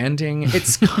 bitchy ending.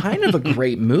 It's kind of a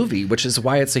great movie, which is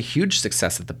why it's a huge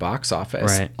success at the box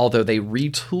office. Right. Although they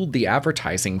retooled the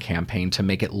advertising campaign to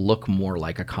make it look more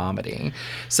like a comedy.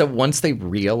 So once they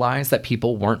realized that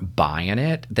people weren't buying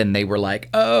it, then they were like,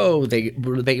 oh, they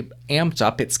amped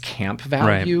up its camp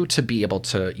value to be able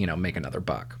to, make another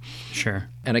buck. Sure.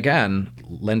 And again,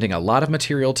 lending a lot of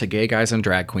material to gay guys and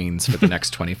drag queens for the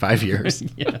next 25 years.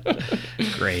 Yeah.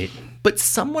 Great. But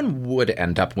someone would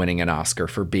end up winning an Oscar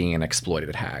for being an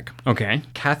exploited hag. Okay.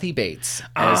 Kathy Bates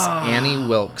as Annie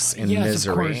Wilkes in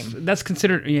Misery. Of course. That's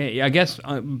considered, I guess,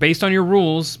 based on your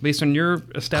rules, based on your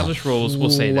established rules,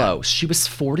 we'll say that. Close. She was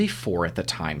 44 at the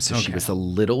time, so she was a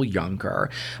little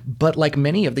younger. But like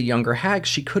many of the younger hags,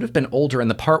 she could have been older and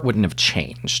the part wouldn't have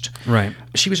changed. Right.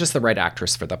 She was just the right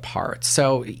actress for the part.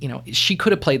 So, she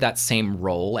could have played that same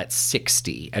role at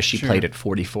 60 as she played at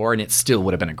 44, and it still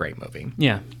would have been a great movie.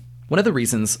 Yeah. One of the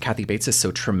reasons Kathy Bates is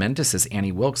so tremendous as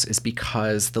Annie Wilkes is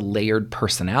because the layered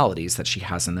personalities that she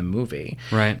has in the movie.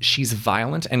 Right. She's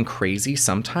violent and crazy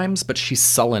sometimes, but she's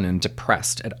sullen and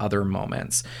depressed at other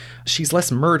moments. She's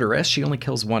less murderous. She only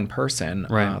kills one person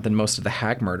than most of the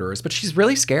hag murderers, but she's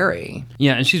really scary.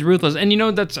 Yeah, and she's ruthless.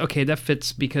 And that's okay, that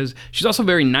fits because she's also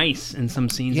very nice in some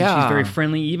scenes. Yeah. And she's very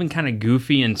friendly, even kind of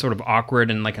goofy and sort of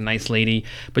awkward and like a nice lady.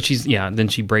 But then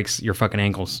she breaks your fucking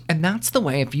ankles. And that's the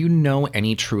way, if you know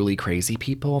any truly crazy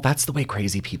people, that's the way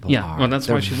crazy people are. Yeah, well, that's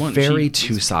why she won. Very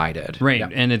two-sided. Right,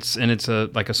 Yep. and it's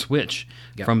like a switch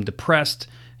from depressed,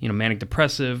 manic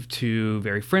depressive to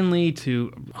very friendly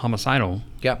to homicidal.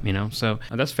 Yep. So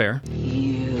that's fair.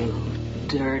 You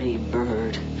dirty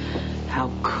bird. How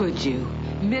could you?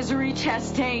 Misery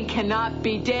Chastain cannot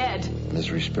be dead.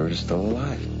 Misery Spirit is still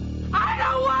alive. I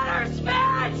don't want her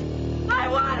spirit! I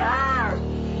want her!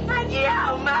 And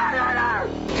you murdered her!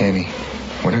 Annie,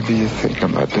 whatever you're thinking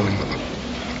about doing,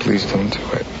 please don't do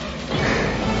it.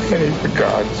 Annie, for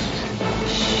God's...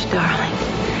 Shh, darling.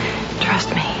 Trust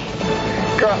me.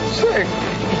 God's sake.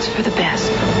 It's for the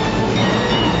best.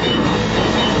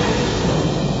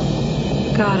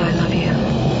 God, I love you.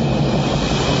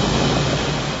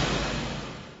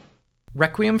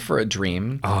 Requiem for a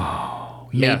Dream. Oh,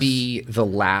 maybe the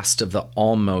last of the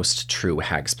almost true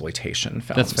hagsploitation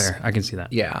films. That's fair. I can see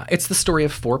that. Yeah. It's the story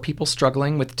of 4 people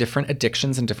struggling with different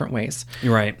addictions in different ways.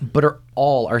 You're right. But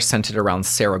all are centered around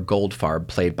Sarah Goldfarb,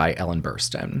 played by Ellen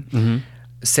Burstyn. Mm-hmm.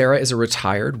 Sarah is a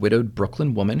retired, widowed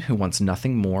Brooklyn woman who wants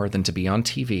nothing more than to be on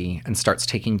TV and starts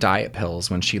taking diet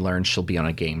pills when she learns she'll be on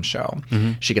a game show.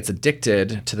 Mm-hmm. She gets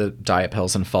addicted to the diet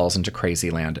pills and falls into crazy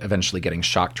land, eventually getting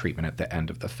shock treatment at the end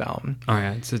of the film. Oh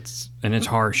yeah, it's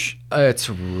harsh. It's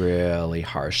really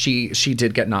harsh. She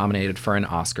did get nominated for an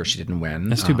Oscar. She didn't win.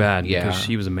 That's too bad because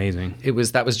she was amazing.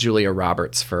 That was Julia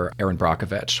Roberts for Erin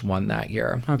Brockovich won that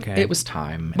year. Okay. It was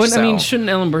time. But I mean, shouldn't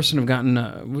Ellen Burstyn have gotten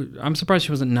I'm surprised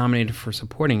she wasn't nominated for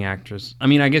supporting actress. I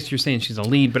mean, I guess you're saying she's a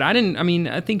lead, but I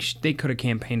think they could have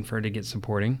campaigned for her to get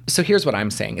supporting. So here's what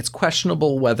I'm saying. It's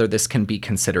questionable whether this can be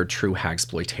considered true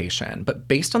hagsploitation, but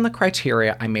based on the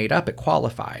criteria I made up, it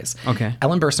qualifies. Okay.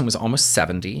 Ellen Burstyn was almost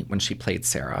 70 when she played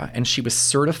Sarah, and she was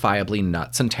certifiably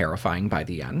nuts and terrifying by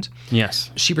the end.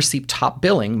 Yes. She received top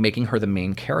billing, making her the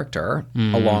main character,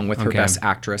 along with her Best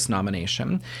Actress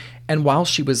nomination. And while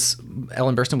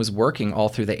Ellen Burstyn was working all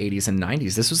through the 80s and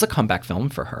 90s, this was a comeback film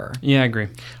for her. Yeah, I agree.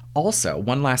 Also,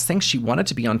 one last thing, she wanted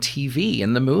to be on TV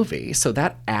in the movie. So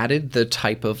that added the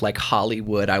type of like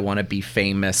Hollywood, I want to be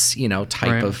famous,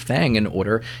 type of thing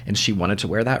and she wanted to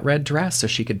wear that red dress so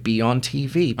she could be on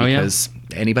TV because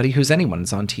anybody who's anyone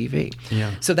is on TV.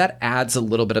 Yeah. So that adds a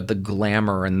little bit of the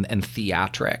glamour and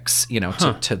theatrics,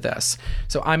 to this.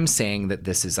 So I'm saying that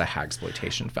this is a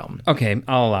hagsploitation film. Okay,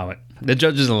 I'll allow it. The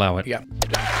judges allow it. Yeah.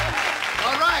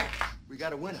 All right. We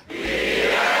got a winner.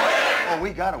 Oh, we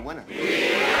got a winner.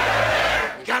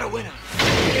 We got a winner.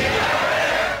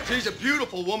 She's a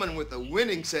beautiful woman with a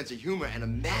winning sense of humor and a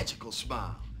magical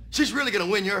smile. She's really going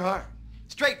to win your heart.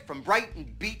 Straight from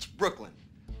Brighton Beach, Brooklyn.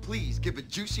 Please give a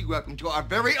juicy welcome to our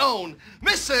very own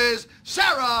Mrs.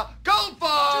 Sarah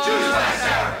Goldfarb. Choose by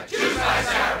Sarah. Choose by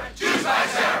Sarah. Choose by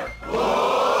Sarah.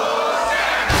 Oh, Sarah.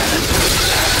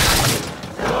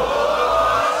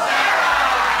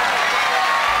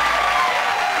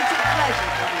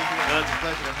 It's a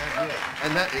pleasure to have you.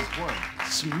 And that is one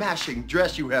smashing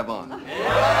dress you have on. Okay,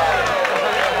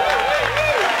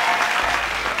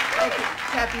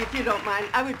 Tappy, if you don't mind,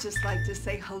 I would just like to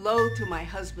say hello to my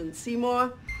husband,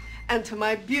 Seymour, and to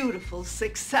my beautiful,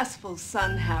 successful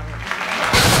son, Harold.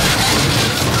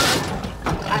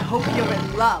 I hope you're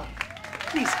in love.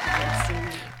 Please come and see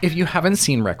me. If you haven't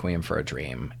seen Requiem for a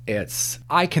Dream,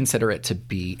 I consider it to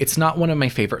be, it's not one of my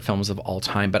favorite films of all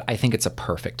time, but I think it's a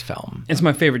perfect film. It's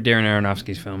my favorite Darren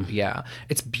Aronofsky's film. Yeah.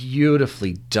 It's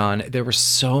beautifully done. There were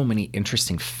so many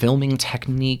interesting filming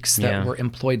techniques that were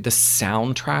employed. The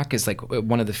soundtrack is like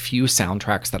one of the few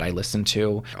soundtracks that I listen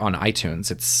to on iTunes.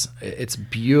 It's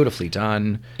beautifully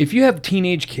done. If you have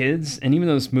teenage kids, and even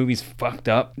though this movie's fucked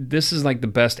up, this is like the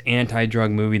best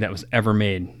anti-drug movie that was ever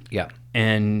made. Yeah.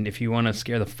 And if you want to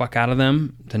scare the fuck out of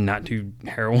them to not do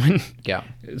heroin,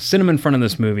 sit them in front of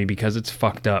this movie because it's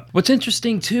fucked up. What's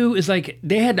interesting too is like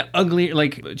they had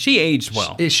to she aged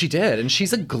well. She did, and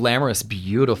she's a glamorous,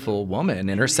 beautiful woman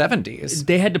in her 70s.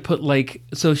 They had to put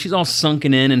so she's all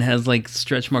sunken in and has like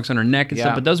stretch marks on her neck and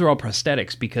stuff, but those were all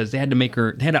prosthetics because they had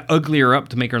to ugly her up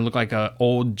to make her look like an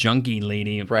old junkie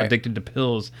lady addicted to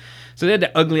pills. So they had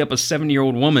to ugly up a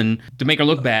 70-year-old woman to make her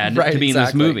look bad to be in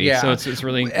this movie. Yeah. So it's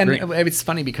really great. It's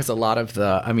funny because a lot of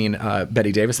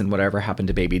Betty Davison, whatever happened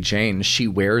to Baby Jane, she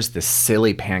wears this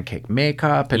silly pancake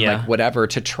makeup and like whatever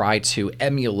to try to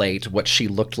emulate what she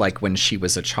looked like when she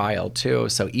was a child too.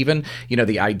 So even,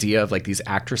 the idea of like these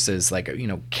actresses like,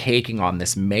 caking on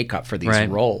this makeup for these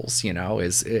roles,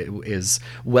 is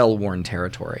well-worn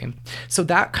territory. So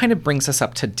that kind of brings us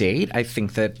up to date. I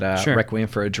think that Requiem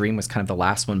for a Dream was kind of the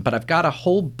last one, but I've got a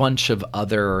whole bunch of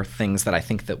other things that I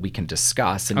think that we can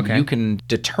discuss, and you can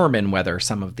determine whether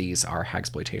some of these are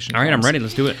hagsploitation. All right, I'm ready.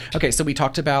 Let's do it. Okay, so we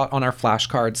talked about on our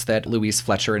flashcards that Louise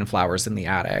Fletcher in Flowers in the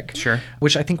Attic. Sure.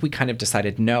 Which I think we kind of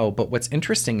decided no, but what's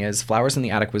interesting is Flowers in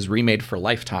the Attic was remade for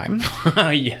Lifetime.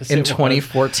 Yes, in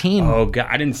 2014. Oh, God,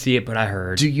 I didn't see it, but I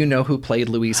heard. Do you know who played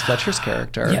Louise Fletcher's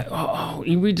character? Yeah,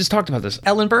 we just talked about this.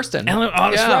 Ellen Burstyn.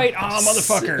 That's right. Oh,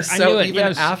 motherfucker. So I knew it.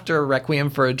 Even after Requiem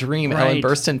for a Dream, Ellen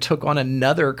Burstyn took on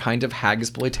another kind of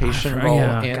hagsploitation role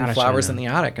in Flowers in the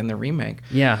Attic in the remake.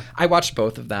 Yeah. I watched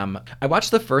both of them. I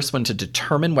watched the first one to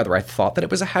determine whether I thought that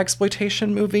it was a hagsploitation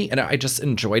movie, and I just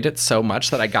enjoyed it so much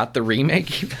that I got the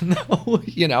remake, even though,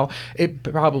 it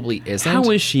probably isn't. How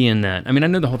is she in that? I mean, I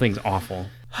know the whole thing's awful.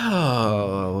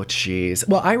 Oh, jeez.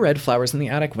 Well, I read Flowers in the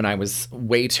Attic when I was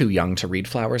way too young to read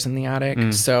Flowers in the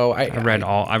Attic. So I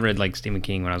read like Stephen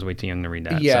King when I was way too young to read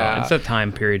that. Yeah. So it's a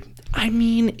time period. I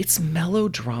mean, it's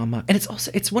melodrama, and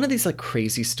it's one of these like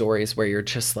crazy stories where you're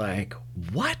just like,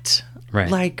 what? Right.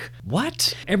 Like,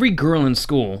 what? Every girl in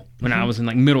school, when I was in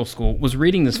like middle school, was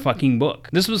reading this fucking book.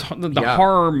 This was the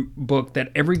horror book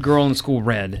that every girl in school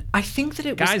read. I think that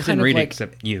it was guys kind didn't of read like, it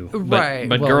except you, right?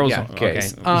 But well, girls, yeah,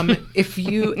 gays. okay.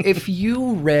 If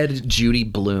you read Judy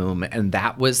Blume and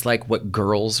that was like what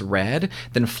girls read,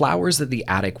 then Flowers of the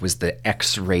Attic was the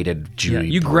X-rated Judy.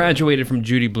 You Blume. graduated from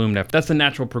Judy Blume. That's the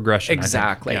natural progression.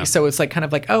 Exactly. Yeah. So it's like kind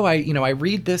of like, oh, I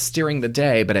read this during the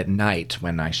day, but at night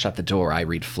when I shut the door, I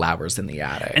read Flowers in the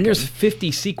Attic. And there's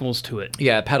 50 sequels to it.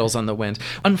 Yeah, Petals on the Wind.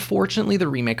 Unfortunately, the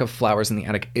remake of Flowers in the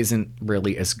Attic isn't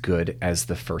really as good as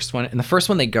the first one. In the first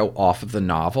one, they go off of the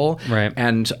novel, right?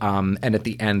 And at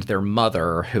the end, their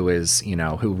mother, who is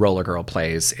who Roller Girl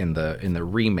plays in the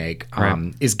remake,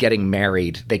 is getting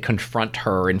married. They confront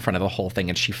her in front of the whole thing,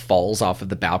 and she falls off of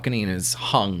the balcony and is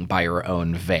hung by her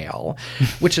own veil,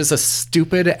 which is a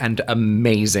stupid and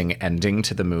amazing ending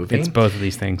to the movie. It's both of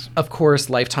these things. Of course,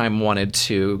 Lifetime wanted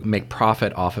to make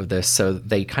profit off of this, so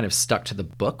they kind of stuck to the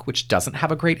book, which doesn't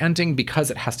have a great ending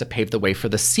because it has to pave the way for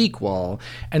the sequel.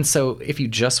 And so if you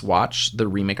just watch the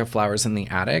remake of Flowers in the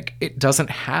Attic, it doesn't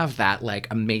have that like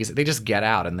amazing, they just get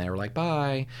out and they're like,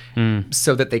 bye,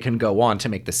 so that they can go on to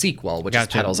make the sequel, which is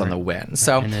Petals on the Wind.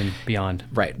 So, and then beyond.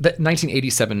 Right. The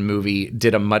 1987 movie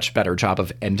did a much better job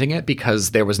of ending it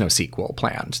because there was no sequel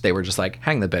planned. They were just like,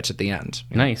 hang the bitch at the end.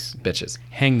 Nice. Bitches.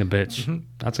 Hang the bitch. Mm-hmm.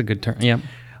 That's a good term. Yeah.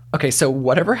 Okay, so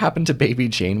Whatever Happened to Baby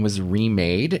Jane was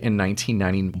remade in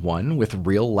 1991 with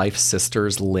real-life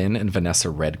sisters Lynn and Vanessa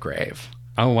Redgrave.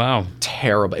 Oh, wow.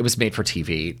 Terrible. It was made for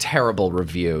TV. Terrible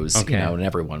reviews, and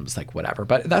everyone was like, whatever.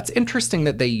 But that's interesting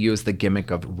that they use the gimmick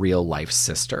of real-life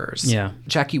sisters. Yeah.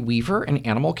 Jackie Weaver in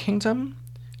Animal Kingdom.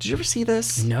 Did you ever see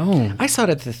this? No. I saw it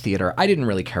at the theater. I didn't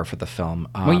really care for the film.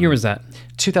 What year was that?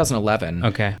 2011.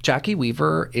 Okay. Jackie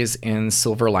Weaver is in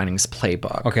Silver Linings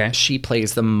Playbook. Okay. She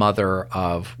plays the mother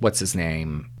of, what's his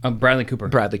name? Bradley Cooper.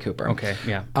 Bradley Cooper. Okay,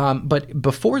 yeah. But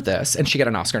before this, and she got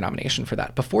an Oscar nomination for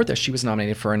that. Before this, she was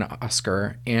nominated for an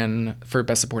Oscar for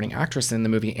Best Supporting Actress in the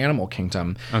movie Animal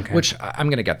Kingdom, which I'm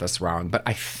going to get this wrong, but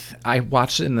I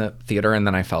watched it in the theater and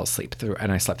then I fell asleep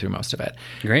and I slept through most of it.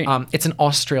 Great. It's an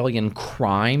Australian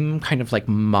crime, kind of like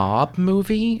mob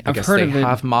movie. I guess heard they of it.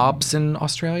 have mobs in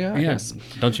Australia. Yes.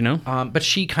 Don't you know? But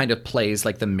she kind of plays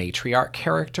like the matriarch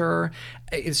character.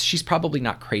 She's probably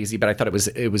not crazy, but I thought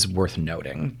it was worth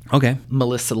noting. Okay.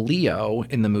 Melissa Leo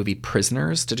in the movie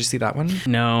Prisoners. Did you see that one?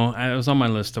 No, it was on my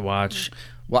list to watch.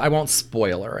 Well, I won't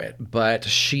spoiler it, but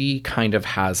she kind of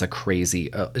has a crazy,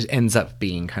 ends up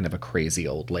being kind of a crazy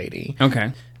old lady.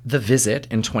 Okay. The Visit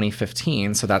in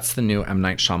 2015, so that's the new M.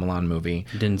 Night Shyamalan movie.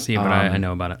 Didn't see it, but I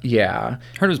know about it. Yeah.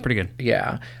 Heard it was pretty good.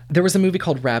 Yeah. There was a movie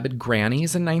called Rabid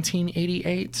Grannies in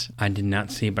 1988. I did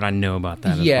not see it, but I know about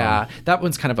that as well. That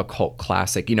one's kind of a cult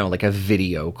classic, like a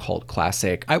video cult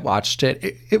classic. I watched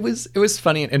it. It was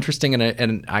funny and interesting,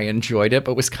 and I enjoyed it,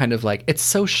 but it was kind of like, it's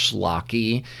so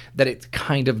schlocky that it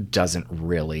kind of doesn't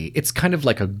really, it's kind of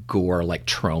like a gore, like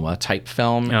trauma type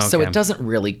film. Oh, okay. So it doesn't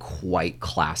really quite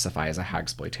classify as a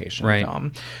hagsploitation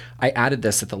film. I added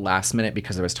this at the last minute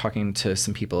because I was talking to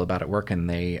some people about it at work, and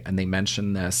they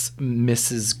mentioned this.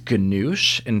 Mrs.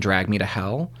 Ganoush in Drag Me to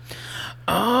Hell.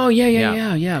 Oh,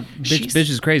 yeah. Bitch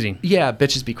is crazy. Yeah,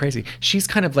 bitches be crazy. She's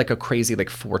kind of like a crazy, like,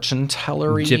 fortune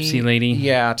teller-y. Gypsy lady.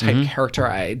 Yeah, type character.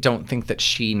 I don't think that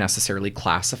she necessarily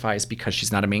classifies because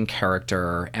she's not a main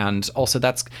character. And also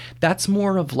that's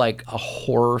more of like a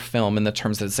horror film in the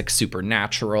terms that it's like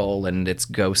supernatural and it's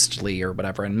ghostly or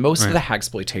whatever. And most of the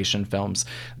hagsploitation films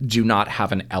do not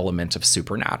have an element of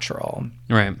supernatural.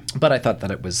 Right. But I thought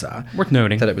that it was worth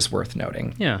noting. That it was worth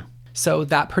noting. Yeah. So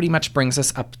that pretty much brings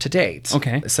us up to date.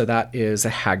 Okay. So that is a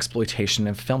hagsploitation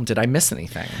of film. Did I miss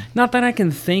anything? Not that I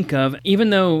can think of. Even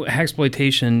though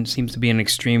hagsploitation seems to be an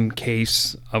extreme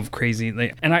case of crazy,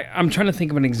 and I'm trying to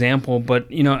think of an example, but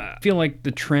I feel like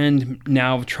the trend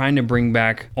now of trying to bring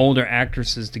back older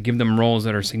actresses to give them roles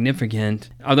that are significant,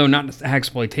 although not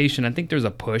hagsploitation, I think there's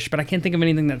a push, but I can't think of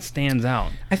anything that stands out.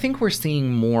 I think we're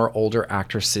seeing more older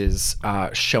actresses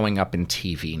showing up in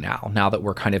TV now that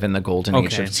we're kind of in the golden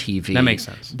age of TV. TV. That makes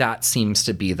sense. That seems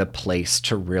to be the place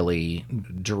to really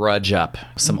drudge up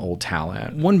some old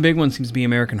talent. One big one seems to be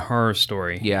American Horror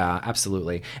Story. Yeah,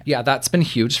 absolutely. Yeah, that's been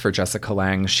huge for Jessica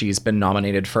Lange. She's been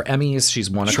nominated for Emmys. She's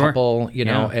won a couple, you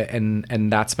know,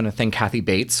 and that's been a thing. Kathy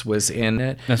Bates was in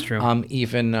it. That's true.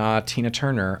 Even Tina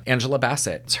Turner. Angela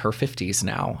Bassett, it's her 50s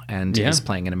now and is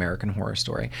playing an American Horror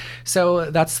Story.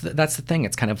 So that's the thing.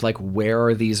 It's kind of like, where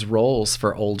are these roles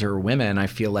for older women? I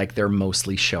feel like they're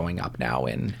mostly showing up now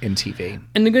in TV.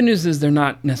 And the good news is they're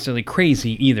not necessarily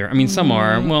crazy either. I mean, some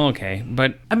are. Well, okay.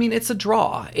 But I mean, it's a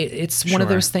draw. It's one of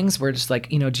those things where it's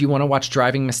like, you know, do you want to watch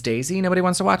Driving Miss Daisy? Nobody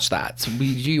wants to watch that. So do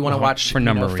you want to watch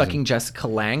fucking Jessica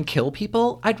Lange kill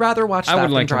people? I'd rather watch that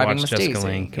than Driving Miss Daisy. Jessica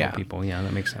Lange kill people. Yeah,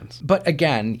 that makes sense. But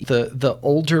again, the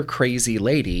older crazy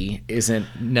lady isn't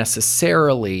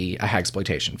necessarily a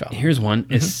hagsploitation film. Here's one.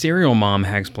 Is Serial Mom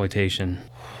hagsploitation?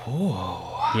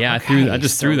 Oh. Yeah, okay. I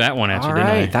just threw that one at you, all didn't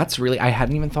right. I? That's really, I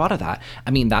hadn't even thought of that.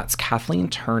 I mean, that's Kathleen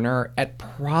Turner at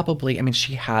probably, I mean,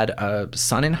 she had a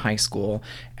son in high school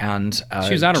and a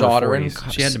she was out of daughter her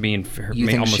 40s. She had to be in her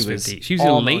almost 50. She was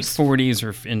in late 40s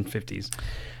or in 50s.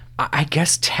 I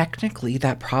guess technically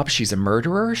she's a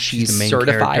murderer. She's the main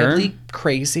certifiably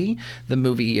crazy. The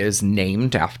movie is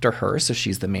named after her, so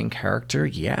she's the main character.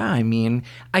 Yeah, I mean,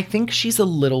 I think she's a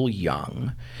little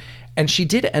young. And she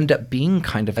did end up being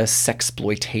kind of a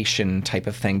sexploitation type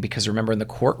of thing, because remember in the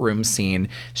courtroom scene,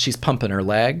 she's pumping her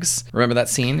legs. Remember that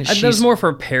scene? That was more for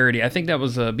a parody. I think that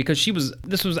was because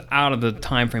this was out of the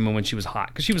time frame of when she was hot,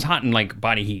 because she was hot in like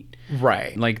Body Heat.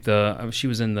 Right. Like she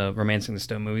was in the Romancing the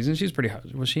Stone movies, and she's pretty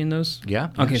hot. Was she in those? Yeah.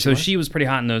 Okay, so she was pretty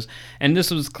hot in those. And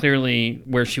this was clearly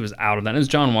where she was out of that. It was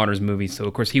John Waters' movie, so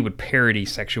of course he would parody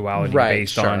sexuality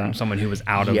based on someone who was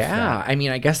out of that. Yeah, I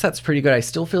mean, I guess that's pretty good. I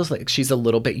still feel like she's a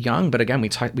little bit young, but again,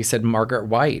 we said Margaret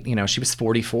White, you know, she was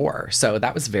 44, so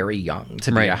that was very young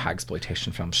to be a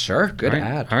hagsploitation film. Sure, good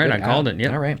ad. All right, good I called it,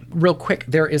 yeah. All right. Real quick,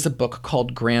 there is a book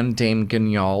called Grand Dame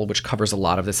Guignol, which covers a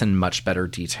lot of this in much better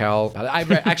detail. I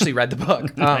actually read the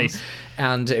book. Nice.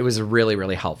 And it was really,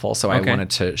 really helpful, so I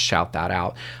wanted to shout that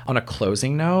out. On a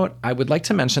closing note, I would like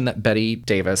to mention that Bette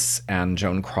Davis and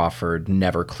Joan Crawford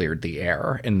never cleared the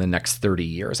air in the next 30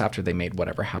 years after they made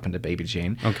Whatever Happened to Baby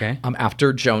Jane. Okay.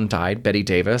 After Joan died, Bette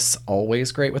Davis,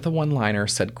 always great with a one-liner,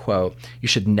 said, quote, "You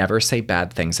should never say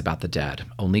bad things about the dead,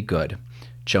 only good.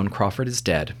 Joan Crawford is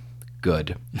dead.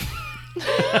 Good."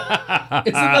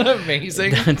 Isn't that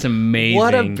amazing? That's amazing.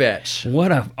 What a bitch.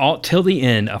 Till the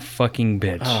end, a fucking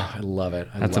bitch. Oh, I love it.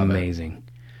 That's amazing.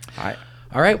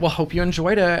 All right, well, hope you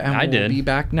enjoyed it, and we'll be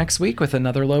back next week with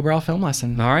another lowbrow film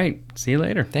lesson. All right, see you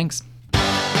later. Thanks.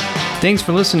 Thanks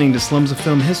for listening to Slums of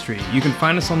Film History. You can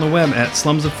find us on the web at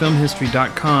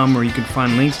slumsoffilmhistory.com, where you can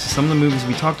find links to some of the movies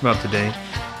we talked about today,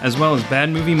 as well as Bad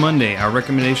Movie Monday, our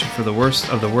recommendation for the worst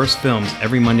of the worst films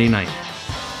every Monday night.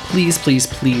 Please, please,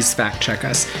 please fact check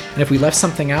us. And if we left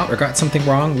something out or got something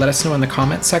wrong, let us know in the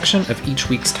comments section of each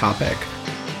week's topic.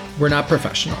 We're not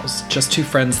professionals, just two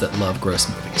friends that love gross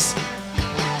movies.